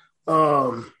bad.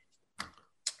 But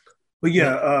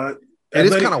yeah. It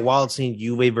is kind of wild seeing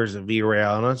Juve versus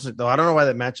Villarreal. I don't know why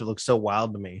that matchup looks so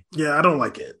wild to me. Yeah, I don't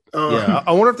like it.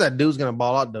 I wonder if that dude's going to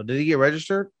ball out, though. Did he get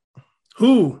registered?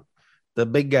 Who? The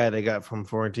big guy they got from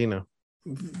Fiorentina.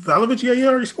 Vlahovic? Yeah, he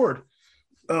already scored.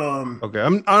 Okay. I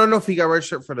don't know if he got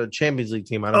registered for the Champions League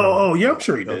team. I don't know. Oh, yeah, I'm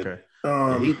sure he did.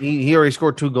 Okay. He already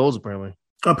scored 2 goals, apparently.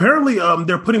 Apparently,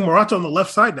 they're putting Morata on the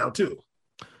left side now, too.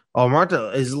 Oh,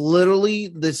 Marta is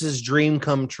literally this is dream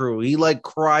come true. He like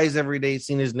cries every day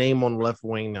seeing his name on the left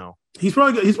wing now. He's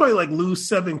probably like lose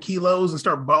 7 kilos and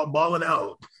start balling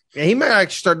out. Yeah, he might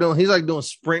actually start doing. He's like doing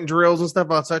sprint drills and stuff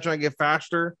outside trying to get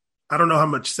faster. I don't know how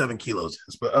much 7 kilos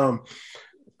is, but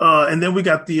and then we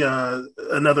got the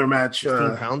another match.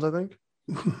 15 pounds, I think.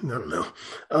 I don't know.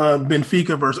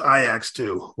 Benfica versus Ajax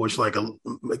too, which like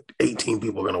 18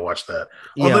 people are going to watch that.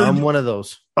 Yeah, I'm one of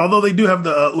those. Although they do have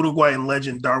the Uruguayan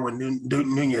legend Darwin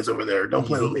Nunez over there. Don't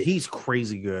play with me. He's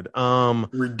crazy good.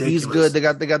 Ridiculous. He's good. They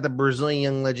got the Brazilian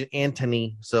young legend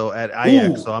Antony. So at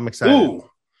Ajax, so I'm excited. Ooh.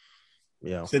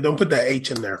 Yeah. So don't put that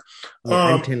H in there.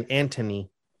 Yeah,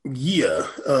 Antony. Yeah.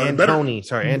 Antony.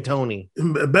 Antony.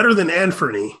 Better than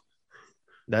Anferny.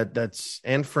 That's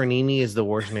Anfernini is the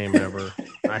worst name ever.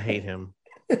 I hate him.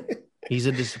 He's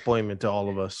a disappointment to all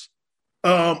of us.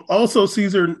 Also,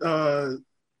 Caesar,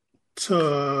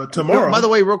 tomorrow. By the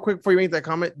way, real quick before you make that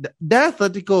comment, the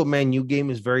Atletico Man U game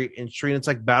is very interesting. It's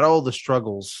like battle of the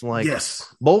struggles. Like,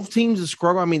 yes, both teams are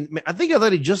struggle. I mean, I think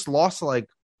Atleti just lost like.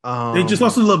 They just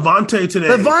lost to Levante today.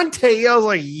 Levante, I was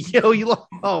like, yo, you lost.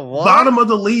 Oh, what? Bottom of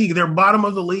the league. They're bottom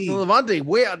of the league. Levante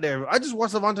way out there. I just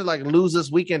watched Levante like lose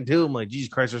this weekend too. I'm like, Jesus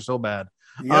Christ, they're so bad.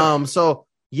 Yep. So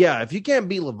yeah, if you can't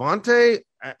beat Levante,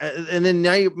 and then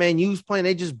now Man U's playing,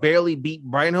 they just barely beat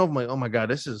Brighton home. I'm like, oh my god,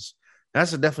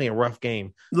 that's definitely a rough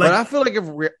game. But I feel like if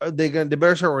they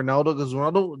better start Ronaldo, because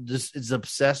Ronaldo just is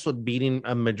obsessed with beating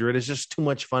Madrid. It's just too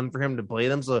much fun for him to play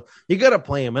them. So you got to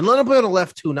play him and let him play on the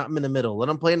left too, not in the middle. Let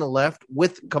him play in the left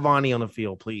with Cavani on the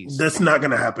field, please. That's not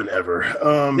going to happen ever.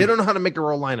 They don't know how to make a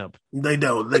roll lineup. They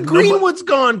don't. Greenwood's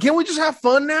gone. Can't we just have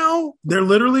fun now? They're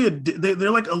literally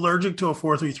they're like allergic to a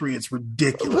 4-3-3. It's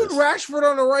ridiculous. Put Rashford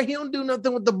on the right. He don't do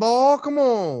nothing with the ball. Come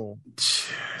on.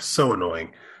 So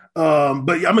annoying.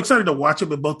 But I'm excited to watch it,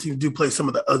 but both teams do play some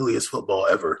of the ugliest football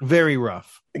ever. Very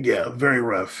rough. Yeah, very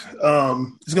rough.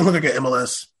 It's gonna look like an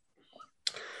MLS.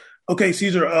 Okay,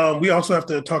 Caesar, we also have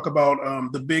to talk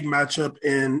about the big matchup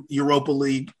in Europa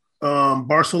League.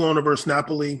 Barcelona versus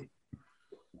Napoli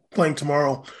playing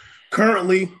tomorrow.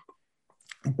 Currently,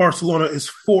 Barcelona is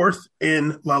 4th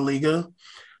in La Liga,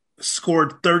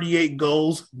 scored 38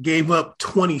 goals, gave up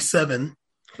 27.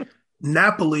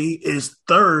 Napoli is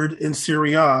 3rd in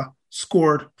Serie A,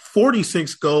 scored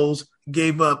 46 goals,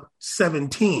 gave up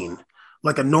 17,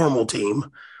 like a normal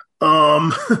team. I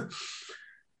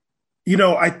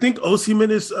think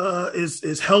Osimhen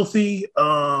is healthy.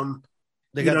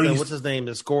 They got what's his name?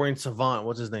 The scoring savant.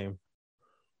 What's his name?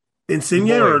 Insigne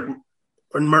or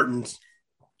Mertens?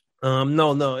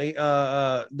 No.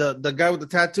 The guy with the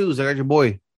tattoos. I got your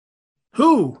boy.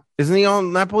 Who? Isn't he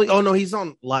on Napoli? Oh no, he's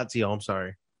on Lazio. I'm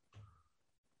sorry.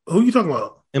 Who are you talking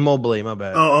about? Immobile, my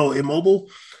bad. Oh, Immobile.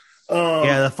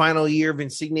 Yeah, the final year of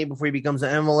Insigne before he becomes an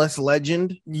MLS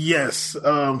legend. Yes,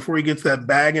 before he gets that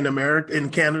bag in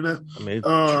Canada. I mean,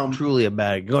 truly a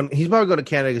bag. He's probably going to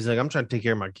Canada because like I'm trying to take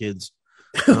care of my kids.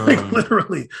 Like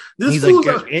literally,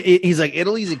 he's like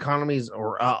Italy's economies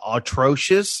are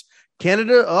atrocious.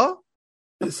 Canada,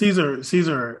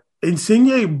 Caesar.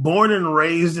 Insigne, born and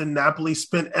raised in Napoli,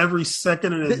 spent every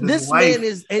second of his life. Man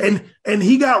is, and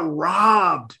he got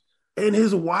robbed. And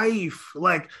his wife,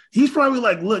 like, he's probably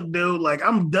like, look, dude, like,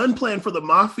 I'm done playing for the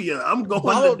mafia. I'm going.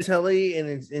 Balotelli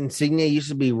and Insigne used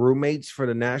to be roommates for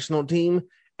the national team,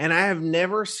 and I have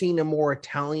never seen a more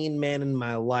Italian man in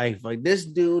my life. Like, this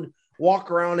dude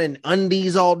walk around in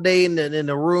undies all day in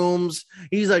the rooms.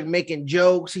 He's like making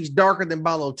jokes. He's darker than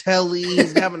Balotelli.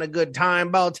 He's having a good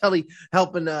time. Balotelli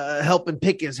helping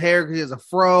pick his hair because he has a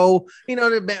fro. You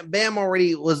know, Bam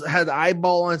already had the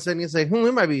eyeball on something and say,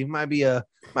 it might be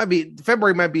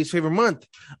February might be his favorite month.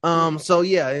 So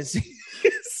yeah,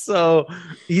 so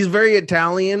he's very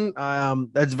Italian.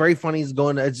 That's very funny.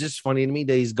 It's just funny to me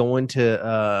that he's going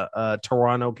to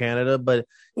Toronto, Canada, but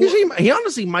he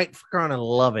honestly might kind of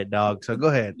love it, dog. So go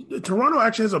ahead. Toronto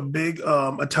actually has a big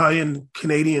Italian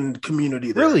Canadian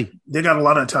community there. Really? They got a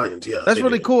lot of Italians. Yeah. That's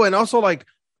really cool. And also like,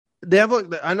 they have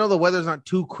I know the weather's not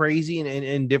too crazy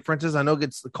in differences. I know it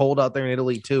gets cold out there in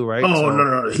Italy too, right? Oh, so,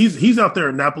 no. He's out there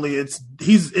in Napoli.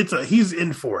 He's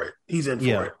in for it. He's in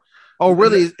for it. Oh,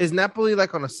 really? Is Napoli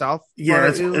like on the south?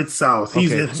 Yeah, it's south.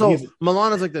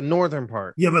 Milan is like the northern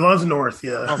part. Yeah, Milan's north.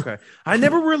 Yeah. Okay. I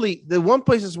never really the one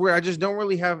place is where I just don't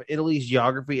really have Italy's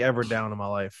geography ever down in my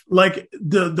life. Like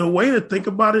the way to think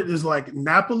about it is like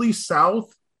Napoli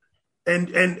south.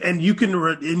 And you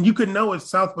can know it's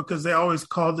south because they always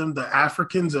call them the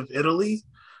Africans of Italy,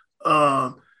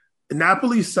 and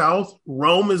Napoli south,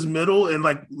 Rome is middle, and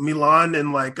like Milan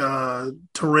and like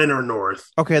Turin are north.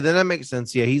 Okay, then that makes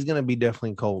sense. Yeah, he's gonna be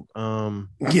definitely cold.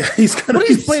 Yeah, he's gonna. But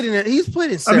he's played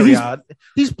in Serie A.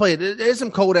 He's played. There's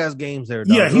some cold ass games there.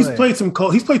 Dog. Yeah, he's played some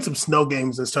cold. He's played some snow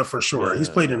games and stuff for sure. Yeah. He's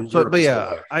played in. So, but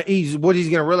yeah, he's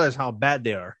gonna realize how bad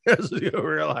they are. He's gonna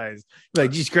realize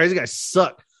like, geez, crazy guys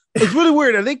suck. It's really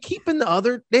weird. Are they keeping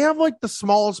they have like the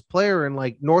smallest player in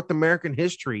like North American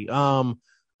history.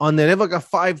 They have like a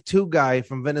 5'2" guy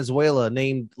from Venezuela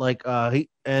named like I'm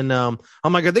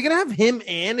like, are they gonna have him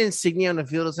and Insigne on the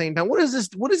field at the same time? What is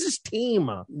this team?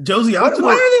 Josie Altidore.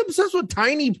 Why are they obsessed with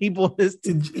tiny people?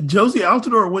 Josie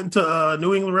Altidore went to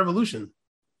New England Revolution.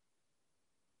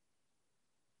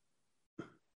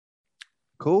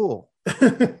 Cool.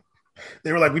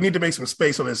 They were like, we need to make some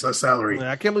space on his salary.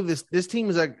 I can't believe this team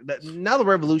is like that. Now the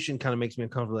Revolution kind of makes me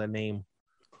uncomfortable with that name.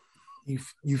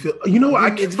 You feel, you know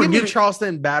what? It's giving me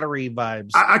Charleston Battery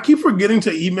vibes. I keep forgetting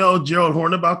to email Gerald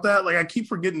Horn about that. Like I keep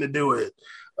forgetting to do it.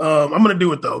 I'm going to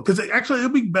do it though, because actually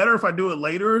it'll be better if I do it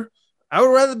later. I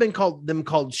would rather been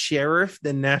called Sheriff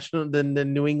than the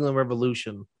New England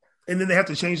Revolution. And then they have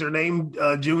to change their name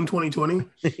June 2020.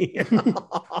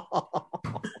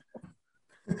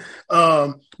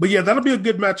 But yeah, that'll be a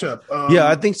good matchup. Yeah,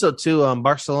 I think so too.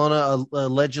 Barcelona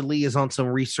allegedly is on some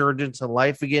resurgence of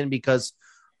life again because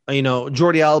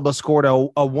Jordi Alba scored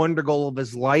a wonder goal of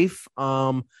his life.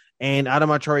 And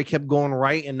Adama Traore kept going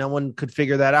right, and no one could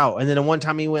figure that out. And then the one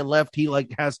time he went left, he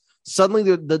like has suddenly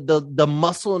the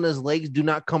muscle in his legs do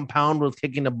not compound with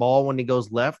kicking the ball when he goes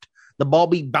left. The ball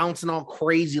be bouncing all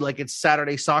crazy like it's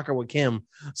Saturday soccer with him.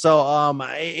 So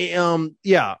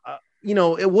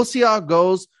we'll see how it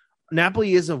goes.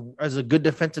 Napoli is a good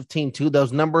defensive team too.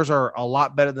 Those numbers are a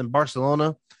lot better than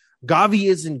Barcelona. Gavi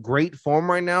is in great form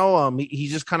right now.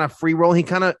 He's just kind of free rolling. He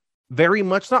kind of very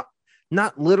much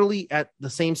not literally at the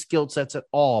same skill sets at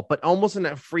all, but almost in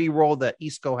that free roll that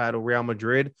Isco had with Real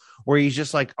Madrid, where he's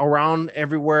just like around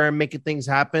everywhere and making things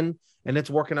happen, and it's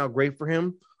working out great for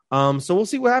him. So we'll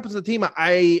see what happens to the team.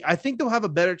 I think they'll have a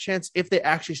better chance if they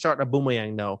actually start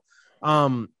Aubameyang though.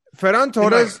 Ferran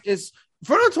Torres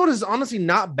is honestly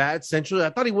not bad centrally.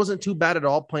 I thought he wasn't too bad at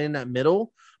all playing that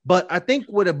middle, but I think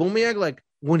with Aubameyang, like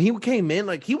when he came in,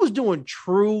 like he was doing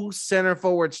true center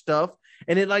forward stuff,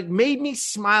 and it like made me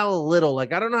smile a little.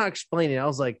 Like I don't know how to explain it. I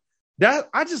was like,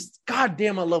 that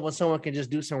goddamn, I love when someone can just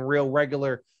do some real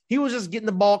regular. He was just getting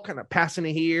the ball, kind of passing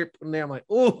it here and there. I'm like,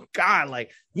 oh God,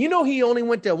 like he only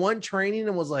went to one training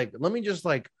and was like, let me just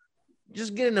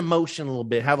get an emotion a little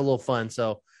bit, have a little fun.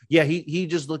 So yeah, he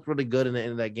just looked really good in the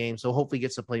end of that game. So hopefully he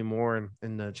gets to play more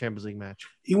in the Champions League match.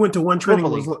 He went to one training.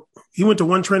 Was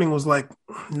like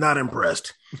not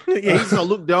impressed. Yeah, he's gonna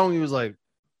look down. He was like,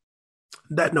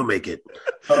 that no make it.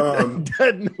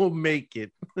 That no make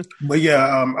it. But yeah,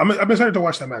 I'm excited to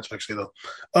watch that match actually though.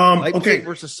 Leipzig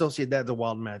versus Sociedad's a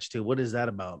wild match too. What is that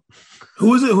about?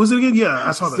 Who's it again? Yeah,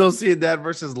 I saw that. Sociedad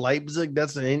versus Leipzig.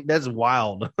 That's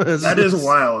wild. That is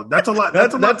wild. That's a lot.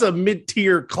 That's a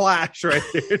mid-tier clash right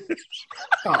there.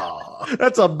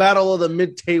 That's a battle of the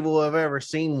mid-table I've ever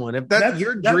seen one. If that's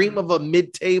your dream of a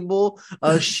mid-table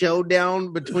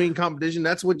showdown between competition,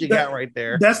 that's what you got right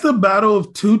there. That's the battle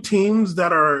of two teams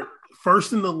that are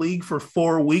first in the league for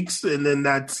 4 weeks, and then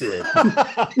that's it.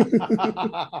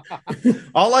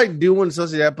 All I do when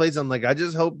Sociedad plays, I'm like, I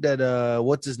just hope that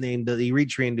what's his name, the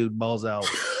Eritrean dude, balls out.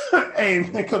 Hey,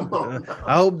 man, come on.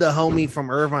 I hope the homie from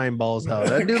Irvine balls out.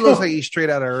 That dude looks like he's straight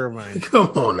out of Irvine. Come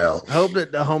on now. I hope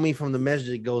that the homie from the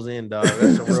Masjid goes in, dog.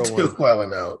 That's a real one.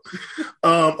 Wilding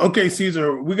out. Okay,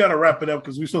 Caesar, we got to wrap it up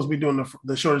because we're supposed to be doing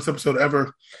the shortest episode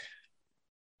ever.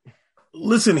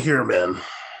 Listen here, man.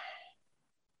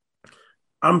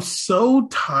 I'm so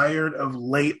tired of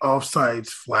late offsides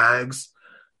flags.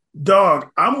 Dog,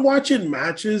 I'm watching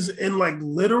matches and like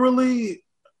literally,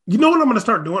 you know what I'm going to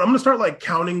start doing? I'm going to start like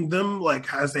counting them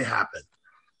like as they happen.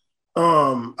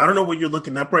 I don't know what you're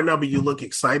looking up right now, but you look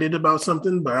excited about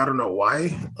something, but I don't know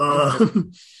why.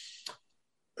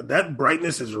 That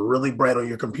brightness is really bright on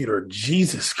your computer.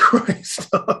 Jesus Christ.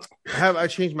 I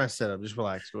changed my setup. Just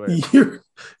relax. Go ahead.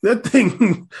 That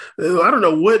thing, I don't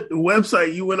know what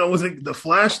website you went on. Was it the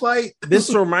flashlight?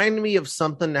 This reminded me of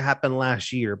something that happened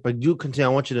last year, but you continue.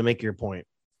 I want you to make your point.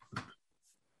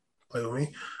 Play with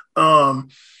me.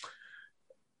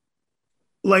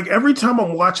 Like every time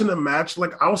I'm watching a match,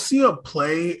 like I'll see a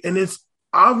play and it's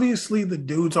obviously the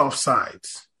dude's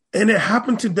offsides. And it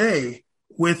happened today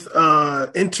with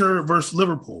Inter versus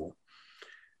Liverpool.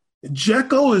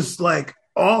 Dzeko is like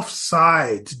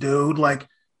offsides, dude. Like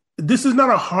this is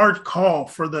not a hard call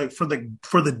for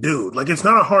the dude. Like it's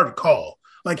not a hard call.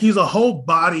 Like he's a whole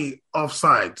body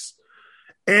offsides.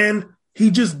 And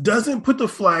he just doesn't put the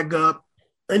flag up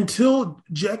until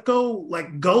Dzeko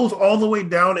like goes all the way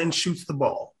down and shoots the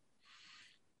ball.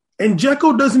 And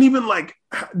Dzeko doesn't even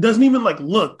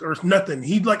look or nothing.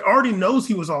 He like already knows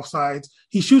he was offsides.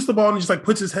 He shoots the ball and just like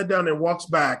puts his head down and walks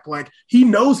back. Like he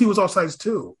knows he was offsides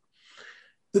too.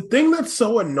 The thing that's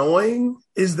so annoying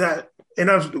is that, and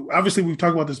obviously we've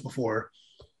talked about this before,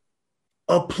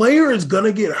 a player is going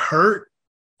to get hurt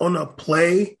on a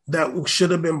play that should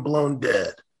have been blown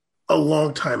dead a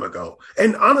long time ago.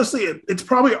 And honestly, it's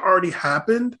probably already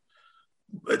happened.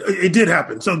 It did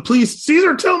happen. So please,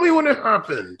 Caesar, tell me when it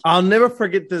happened. I'll never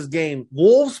forget this game.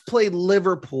 Wolves played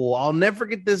Liverpool. I'll never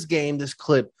forget this game, this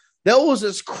clip. That was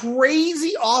this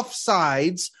crazy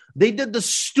offsides. They did the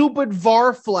stupid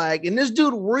VAR flag, and this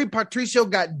dude, Rui Patricio,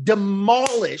 got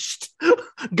demolished.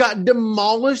 And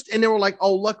they were like,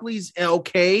 oh, luckily he's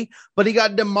okay. But he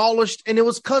got demolished, and it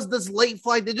was because this late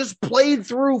flag, they just played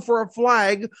through for a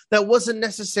flag that wasn't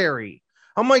necessary.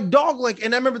 I'm like, dog, like,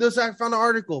 and I remember this, I found an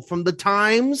article from the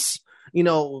Times,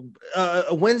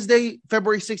 Wednesday,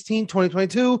 February 16,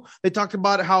 2022. They talked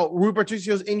about how Rui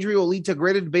Patricio's injury will lead to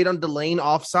greater debate on delaying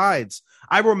offsides.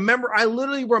 I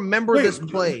literally remember this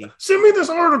play. Send me this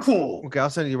article. Okay, I'll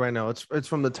send it you right now. It's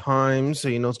from the Times, so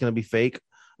you know it's going to be fake.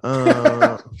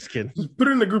 Just kidding. Just put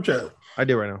it in the group chat. I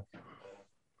did right now.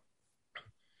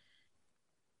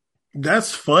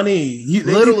 That's funny.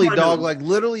 Literally, dog. Like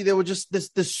literally, they were just this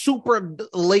super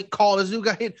late call. This dude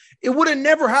got hit. It would have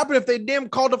never happened if they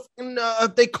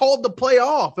if they called the play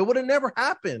off. It would have never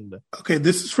happened. Okay,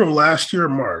 this is from last year,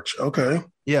 March. Okay,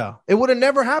 yeah, it would have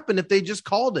never happened if they just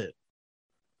called it.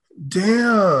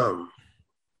 Damn.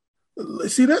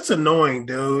 See, that's annoying,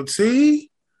 dude. See,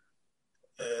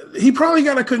 he probably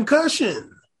got a concussion.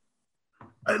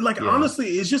 Honestly,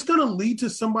 it's just going to lead to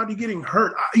somebody getting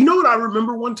hurt. You know what I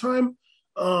remember one time?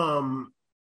 I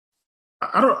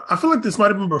feel like this might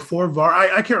have been before VAR.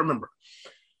 I can't remember.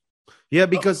 Yeah,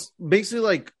 because basically,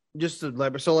 like, just to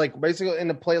elaborate, so like basically in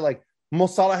the play, like Mo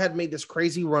Salah had made this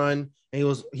crazy run,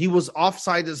 and he was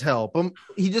offside as hell, but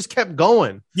he just kept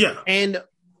going. Yeah, and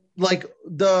like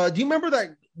do you remember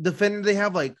that defender they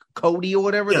have, like Cody or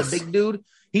whatever, yes, the big dude?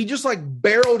 He just like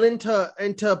barreled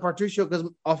into Patricio because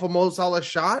off of Mo Salah's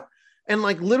shot. And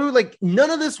like literally, like none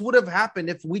of this would have happened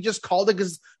if we just called it,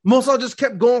 because Mo Salah just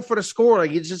kept going for the score.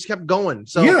 Like it just kept going.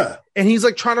 So yeah. And he's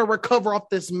like trying to recover off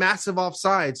this massive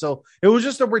offside. So it was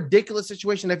just a ridiculous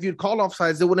situation. If you'd called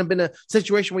offsides, there wouldn't have been a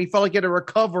situation where he felt like he had to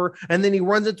recover, and then he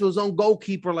runs into his own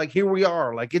goalkeeper. Like here we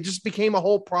are. Like it just became a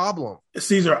whole problem.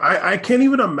 Caesar, I can't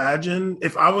even imagine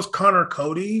if I was Connor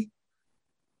Cody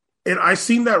and I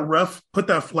seen that ref put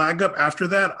that flag up after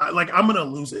that, I'm going to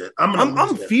lose it.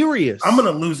 I'm furious. I'm going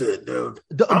to lose it, dude.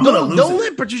 Don't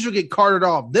let Patricio get carted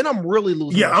off. Then I'm really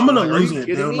losing. Yeah, I'm going to lose it,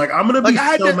 dude. Me? Like, I'm going to be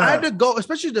I mad. had to go,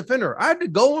 especially defender. I had to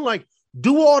go and like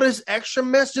do all this extra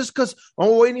mess just because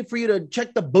I'm waiting for you to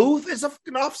check the booth. It's a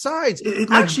fucking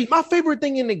offsides. Actually, my favorite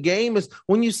thing in the game is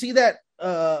when you see that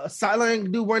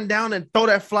sideline dude run down and throw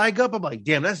that flag up. I'm like,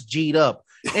 damn, that's G'd up.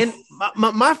 And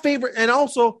my favorite, and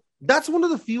also, that's one of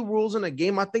the few rules in a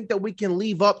game I think that we can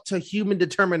leave up to human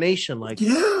determination. Like,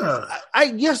 yeah,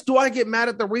 do I get mad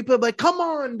at the replay? Like, come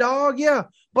on, dog. Yeah.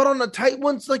 But on the tight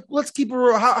ones, like, let's keep it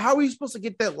real. How are you supposed to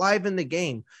get that live in the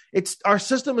game? Our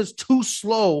system is too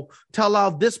slow to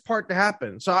allow this part to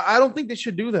happen. So I don't think they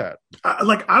should do that.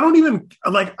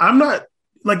 I'm not.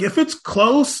 Like, if it's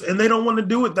close and they don't want to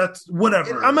do it, that's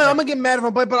whatever. I'm going to get mad if I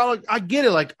play, but I get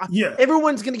it. Like, yeah,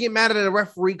 everyone's going to get mad at a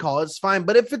referee call. It's fine.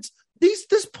 But if it's,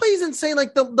 this play's insane.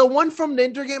 Like the one from the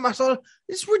Inter game I saw,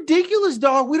 it's ridiculous,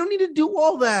 dog. We don't need to do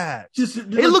all that.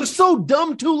 It looks so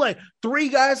dumb too. Like 3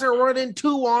 guys are running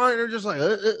 2 on, and they're just like.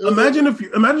 Imagine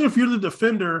if you're the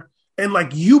defender and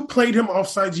like you played him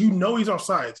offsides, you know he's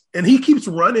offsides, and he keeps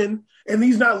running and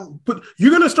he's not. But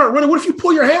you're gonna start running. What if you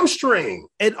pull your hamstring?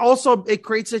 And also, it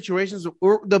creates situations.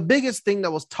 The biggest thing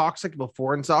that was toxic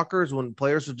before in soccer is when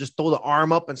players would just throw the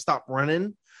arm up and stop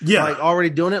running. Yeah, like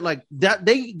already doing it like that,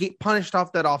 they get punished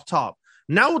off that off top.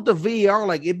 Now with the VAR,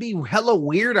 like it'd be hella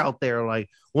weird out there. Like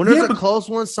when there's a close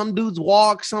one, some dudes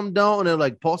walk, some don't, and they're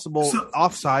like possible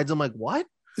offsides. I'm like, what?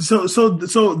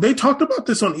 So they talked about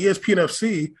this on ESPN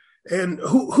FC. And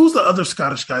who's the other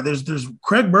Scottish guy? There's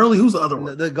Craig Burley. Who's the other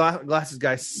one? The glasses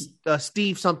guy,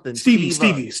 Steve something.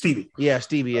 Stevie. Yeah,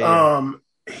 Stevie. Yeah.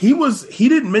 He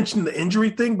didn't mention the injury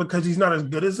thing because he's not as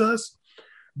good as us.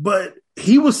 But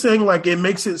he was saying like it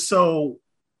makes it so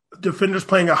defenders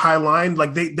playing a high line,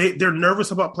 like they're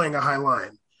nervous about playing a high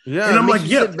line. Yeah, and I'm like,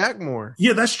 yeah, sit back more.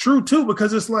 Yeah, that's true too,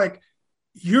 because it's like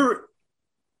you're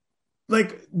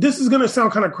like, this is gonna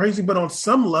sound kind of crazy, but on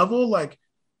some level, like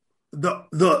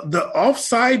the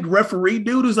offside referee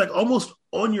dude is like almost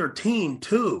on your team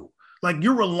too. Like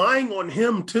you're relying on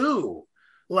him too.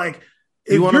 Like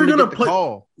if you're gonna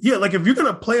play, yeah, like if you're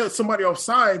gonna play somebody off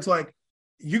sides, like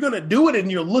you're gonna do it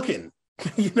and you're looking,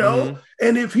 you know. Mm-hmm.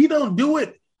 And if he don't do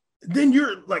it, then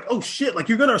you're like, oh shit, like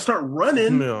you're gonna start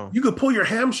running. Yeah. You could pull your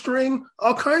hamstring,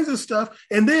 all kinds of stuff,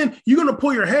 and then you're gonna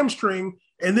pull your hamstring,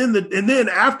 and then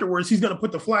afterwards he's gonna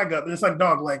put the flag up, and it's like,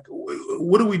 dog, like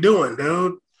what are we doing,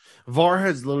 dude? VAR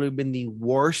has literally been the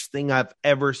worst thing I've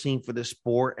ever seen for the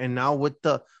sport, and now with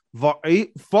the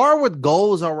VAR with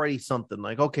goal is already something.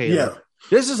 Like, okay, yeah. Like,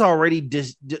 this is already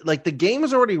like the game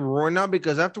is already ruined now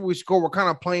because after we score, we're kind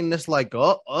of playing this like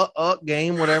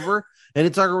game, whatever, and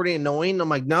it's already annoying. I'm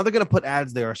like, now they're gonna put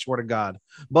ads there. I swear to God,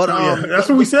 but that's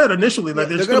what we said initially. Like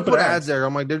they're gonna put ads there.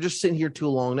 I'm like, they're just sitting here too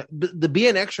long. The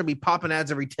BNX should be popping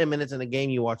ads every 10 minutes in a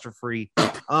game you watch for free.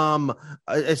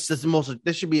 It's just the most.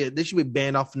 This should be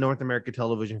banned off North American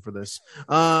television for this.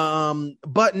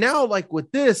 But now like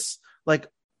with this, like.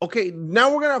 Okay,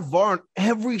 now we're gonna have VAR on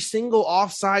every single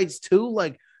offsides too.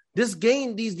 Like these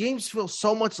games feel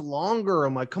so much longer.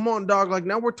 I'm like, come on, dog. Like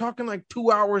now we're talking like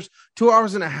 2 hours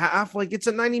and a half. Like it's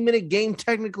a 90-minute game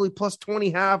technically plus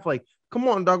 20 half. Like, come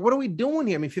on, dog. What are we doing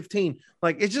here? I mean, 15.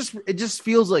 Like it just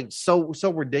feels like so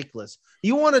ridiculous.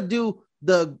 You want to do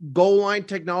the goal line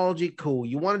technology, cool.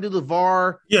 You want to do the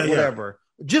VAR, whatever. Yeah.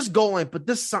 Just goal line, but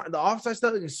the offside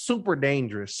stuff is super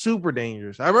dangerous. Super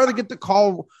dangerous. I'd rather get the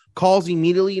calls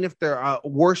immediately, and if they're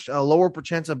lower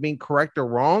chance of being correct or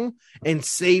wrong, and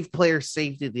save player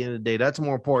safety at the end of the day. That's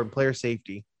more important. Player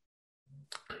safety.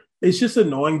 It's just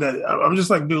annoying that I'm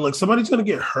just like, dude, like somebody's gonna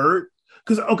get hurt.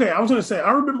 Because I was gonna say,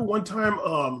 I remember one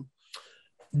time,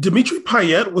 Dimitri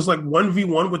Payet was like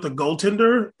 1v1 with the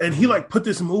goaltender, and he like put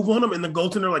this move on him, and the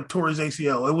goaltender like tore his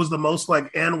ACL. It was the most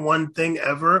like and one thing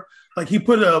ever. Like he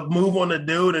put a move on the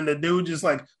dude, and the dude just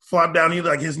like flopped down. He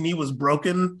like his knee was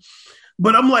broken.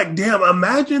 But I'm like, damn,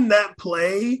 imagine that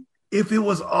play if it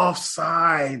was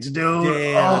offsides, dude.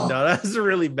 Damn, no, that's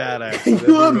really bad. Actually. Can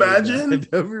you imagine? That'd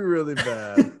be really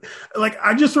bad. Like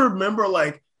I just remember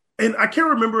like. And I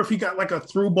can't remember if he got like a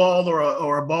through ball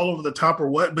or a ball over the top or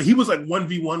what, but he was like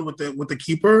 1v1 with the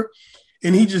keeper,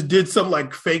 and he just did some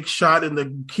like fake shot, and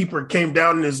the keeper came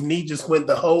down and his knee just went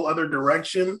the whole other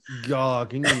direction. God,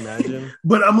 can you imagine?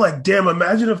 But I'm like, damn,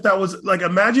 imagine if that was like,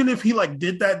 imagine if he like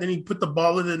did that, then he put the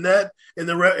ball in the net, and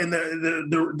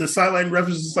the sideline ref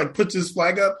just like puts his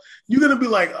flag up. You're gonna be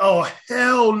like, oh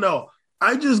hell no,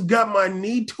 I just got my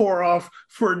knee tore off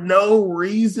for no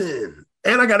reason,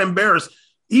 and I got embarrassed.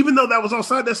 Even though that was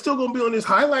offside, that's still going to be on his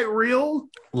highlight reel.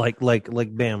 Like,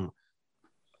 bam.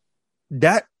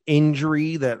 That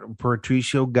injury that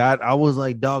Patricio got, I was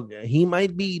like, dog, he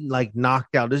might be like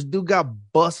knocked out. This dude got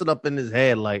busted up in his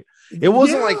head. Like, it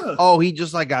wasn't like, oh, he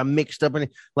just like got mixed up. And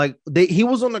like, he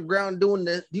was on the ground doing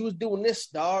this. He was doing this,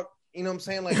 dog. You know what I'm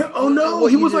saying? Like, oh no,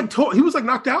 he was like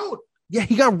knocked out. Yeah,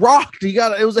 he got rocked.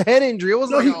 It was a head injury. It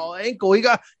wasn't like an ankle. He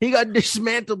got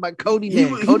dismantled by Cody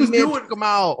Man. Cody Man took him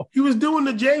out. He was doing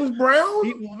the James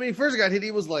Brown. When he first got hit,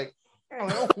 he was like,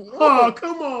 oh,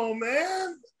 come on,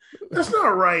 man. That's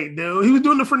not right, dude. He was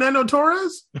doing the Fernando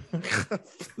Torres.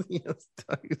 Yes.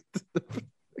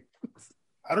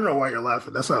 I don't know why you're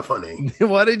laughing. That's not funny.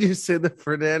 Why did you say the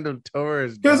Fernando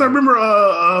Torres? Because I remember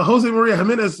Jose Maria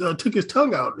Jimenez took his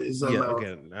tongue out. Okay,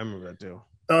 I remember that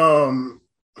too.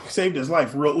 Saved his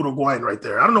life, real Uruguayan right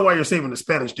there. I don't know why you're saving the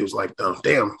Spanish dudes like them.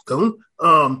 Damn, coon.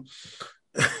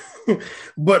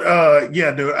 But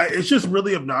yeah, dude, it's just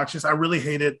really obnoxious. I really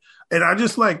hate it, and I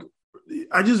just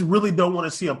really don't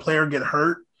want to see a player get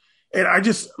hurt. And I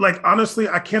just like honestly,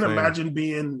 I can't imagine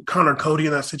being Connor Cody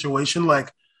in that situation.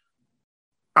 Like,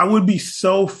 I would be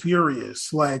so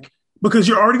furious, like because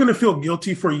you're already going to feel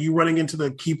guilty for you running into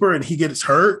the keeper and he gets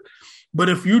hurt. But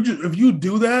if you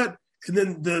do that. And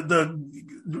then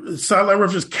the sideline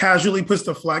ref just casually puts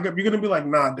the flag up. You're gonna be like,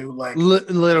 nah, dude. Like,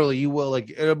 literally, you will.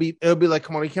 Like, it'll be like,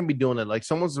 come on, you can't be doing it. Like,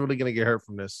 someone's really gonna get hurt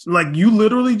from this. Like, you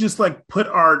literally just like put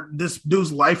this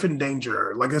dude's life in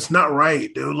danger. Like, it's not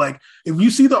right, dude. Like, if you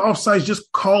see the offsides,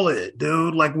 just call it,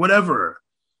 dude. Like, whatever.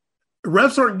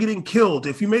 Refs aren't getting killed.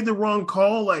 If you made the wrong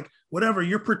call, like, whatever,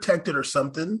 you're protected or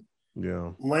something.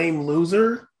 Yeah. Lame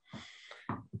loser.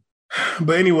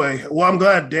 But anyway, well, I'm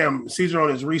glad, damn, Caesar on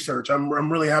his research. I'm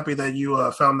really happy that you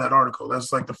found that article.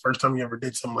 That's like the first time you ever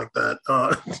did something like that.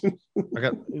 I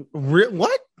got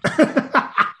what?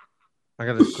 I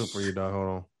got a clip for you, dog. Hold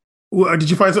on. Well, did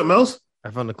you find something else?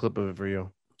 I found a clip of it for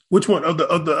you. Which one of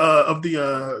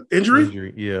the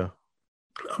injury? Yeah.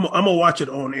 I'm gonna watch it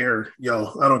on air,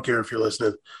 yo. I don't care if you're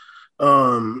listening.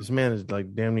 This man is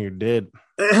like damn near dead.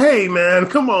 Hey, man,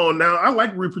 come on now. I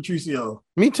like Rui Patricio.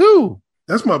 Me too.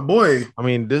 That's my boy. I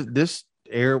mean, this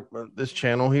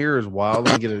channel here is wild.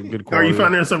 Let me get a good quality. Are you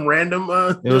finding some random?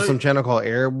 It was some channel called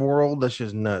Arab World. That's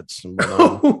just nuts.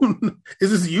 But,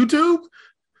 is this YouTube?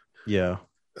 Yeah.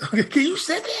 Okay, can you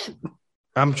send it?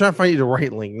 I'm trying to find you the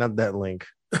right link, not that link.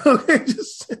 Okay,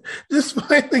 just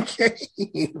find the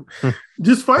game.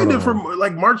 Just find it from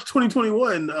like March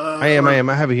 2021. I am.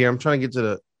 I have it here. I'm trying to get to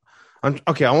the.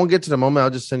 Okay. I won't get to the moment. I'll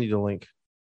just send you the link.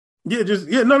 Yeah.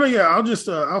 I'll just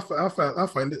I'll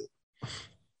find it.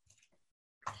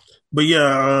 But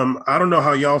yeah, I don't know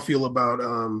how y'all feel about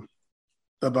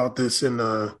this. And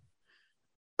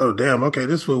oh damn, okay,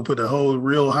 this fool put a whole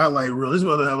real highlight reel. This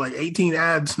mother have like 18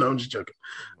 ads. No, I'm just joking.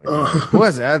 Who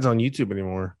has ads on YouTube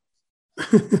anymore?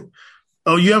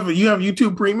 Oh, you have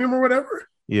YouTube Premium or whatever?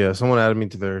 Yeah, someone added me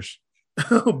to theirs.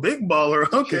 Oh, big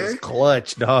baller. Okay, it's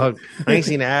clutch, dog. I ain't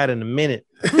seen an ad in a minute.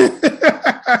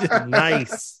 Just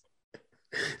nice.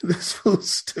 This feels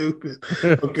stupid.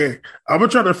 Okay, I'm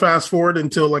gonna try to fast forward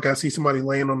until like I see somebody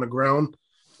laying on the ground.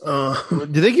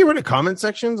 Did they get rid of comment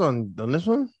sections on this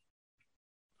one?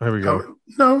 Here we go.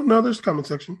 No, there's a comment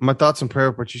section. My thoughts and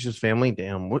prayer for Patricia's family.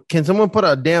 Damn, can someone put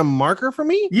a damn marker for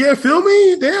me? Yeah, feel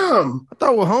me? Damn. I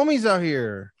thought we're homies out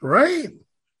here. Right.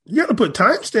 You got to put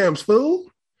timestamps, fool.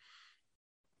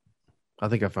 I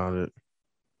think I found it.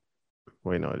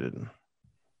 Wait, no, I didn't.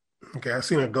 Okay, I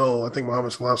seen a goal. I think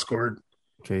Mohamed Salah scored.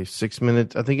 Okay, 6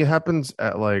 minutes. I think it happens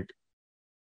at like.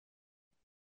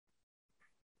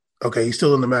 Okay, he's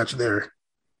still in the match there.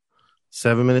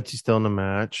 7 minutes. He's still in the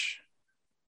match.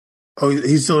 Oh,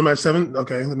 he's still in match 7?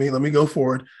 Okay, let me go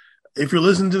forward. If you're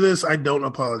listening to this, I don't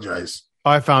apologize.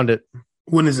 Oh, I found it.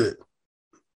 When is it?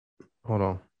 Hold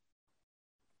on.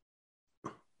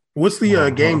 What's the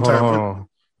game time?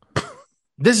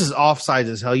 This is offsides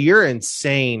as hell. You're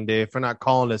insane, dude, for not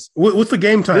calling this. What's the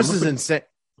game time? This is insane.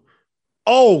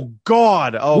 Oh,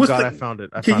 God. Oh, God, I found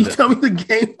it. Can you tell me the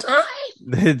game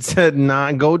time? It said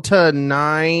 9. Go to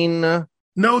 9.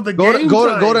 No, the go game to,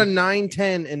 time. Go to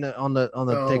 9:10 in the on the oh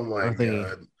my thingy.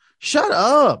 God. Shut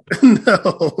up.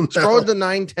 No. Scroll to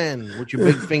 9:10 with your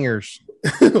big fingers.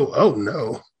 Oh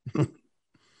no.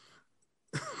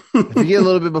 If you get a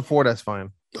little bit before, that's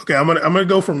fine. Okay, I'm gonna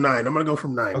go from 9. I'm gonna go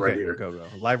from 9 right here. Go.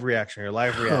 Live reaction here.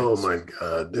 Live reaction. Oh my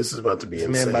God, this is about to be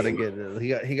insane. Man, about to get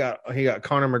it. He got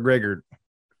Conor McGregor.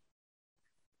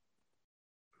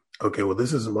 Okay, well,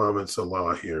 this is Mohamed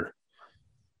Salah here.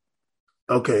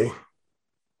 Okay.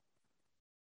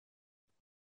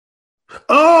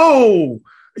 Oh,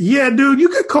 yeah, dude, you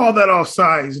could call that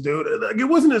offsides, dude. Like, it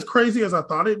wasn't as crazy as I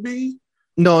thought it'd be.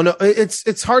 No,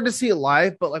 it's hard to see it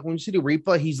live, but like when you see the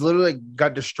replay, he's literally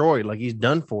got destroyed. Like he's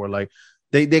done for. Like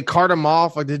they cart him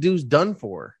off. Like the dude's done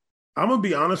for. I'm gonna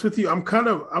be honest with you. I'm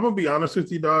gonna be honest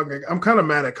with you, dog. Like, I'm kind of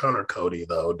mad at Conor Cody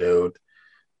though, dude.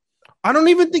 I don't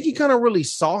even think he kind of really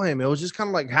saw him. It was just kind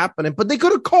of like happening. But they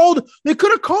could have called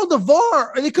the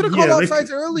VAR. They could have called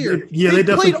offsides earlier. They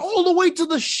played all the way to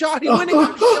the shot. He went and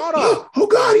got the shot off. Oh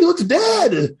God, he looks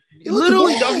dead.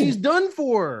 Literally, dog, he's done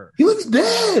for. He looks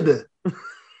dead.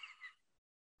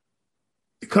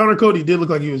 Conor Cody did look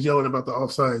like he was yelling about the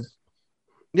offsides.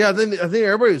 Yeah, I think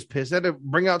everybody was pissed. They had to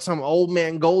bring out some old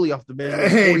man goalie off the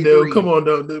bench. Hey, dude, come on,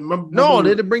 dude. They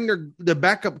had to bring the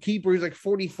backup keeper. He's like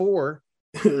 44.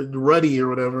 Ruddy or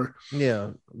whatever.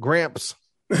 Yeah, Gramps.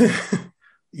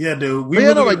 Yeah,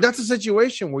 dude. That's a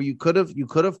situation where you could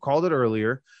have called it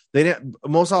earlier. They didn't.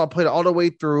 Mo Salah played all the way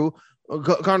through.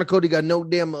 Conor Cody got no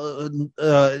damn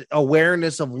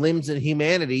awareness of limbs and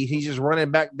humanity. He's just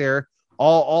running back there,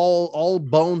 all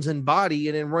bones and body,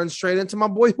 and then runs straight into my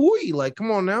boy Hui. Like, come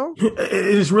on now. It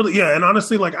is really, yeah. And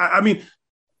honestly, like, I mean,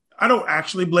 I don't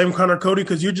actually blame Conor Cody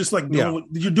because you're just like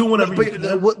you're doing whatever.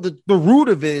 But the root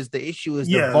of it is the issue is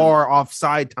the VAR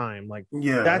offside time. Like,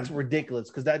 that's ridiculous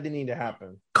because that didn't need to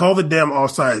happen. Call the damn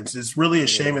offsides. It's really a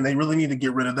shame, and they really need to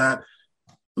get rid of that.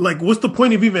 Like, what's the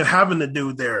point of even having the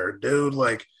dude there, dude?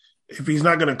 Like, if he's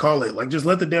not going to call it, like, just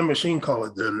let the damn machine call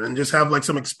it then, and just have like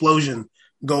some explosion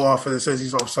go off and it says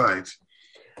he's offsides.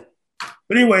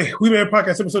 But anyway, We Made a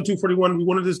Podcast, episode 241. We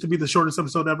wanted this to be the shortest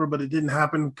episode ever, but it didn't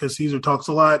happen because Caesar talks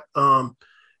a lot, and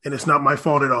it's not my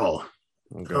fault at all.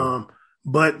 Okay.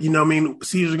 But, you know, I mean,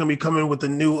 Caesar's going to be coming with a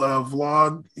new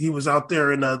vlog. He was out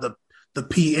there in the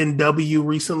PNW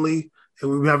recently,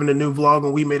 and we were having a new vlog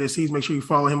on We Made a Seas. Make sure you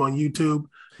follow him on YouTube.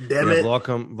 Damn it.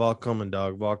 Vlog coming,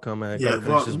 dog. Vlog coming. I got to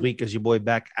finish this week as your boy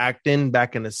back acting,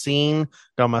 back in the scene.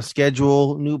 Got my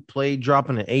schedule, new play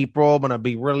dropping in April. I'm going to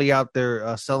be really out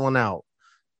there selling out.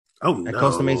 Oh, at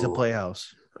Costa Mesa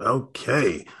Playhouse.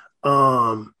 Okay.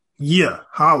 Yeah,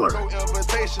 holler. No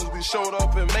invitations, we showed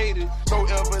up and made it. No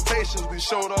invitations, we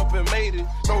showed up and made it.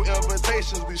 No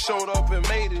invitations, we showed up and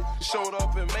made it. Showed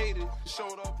up and made it.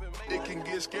 Showed up and made it. It can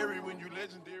get scary when you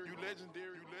legendary.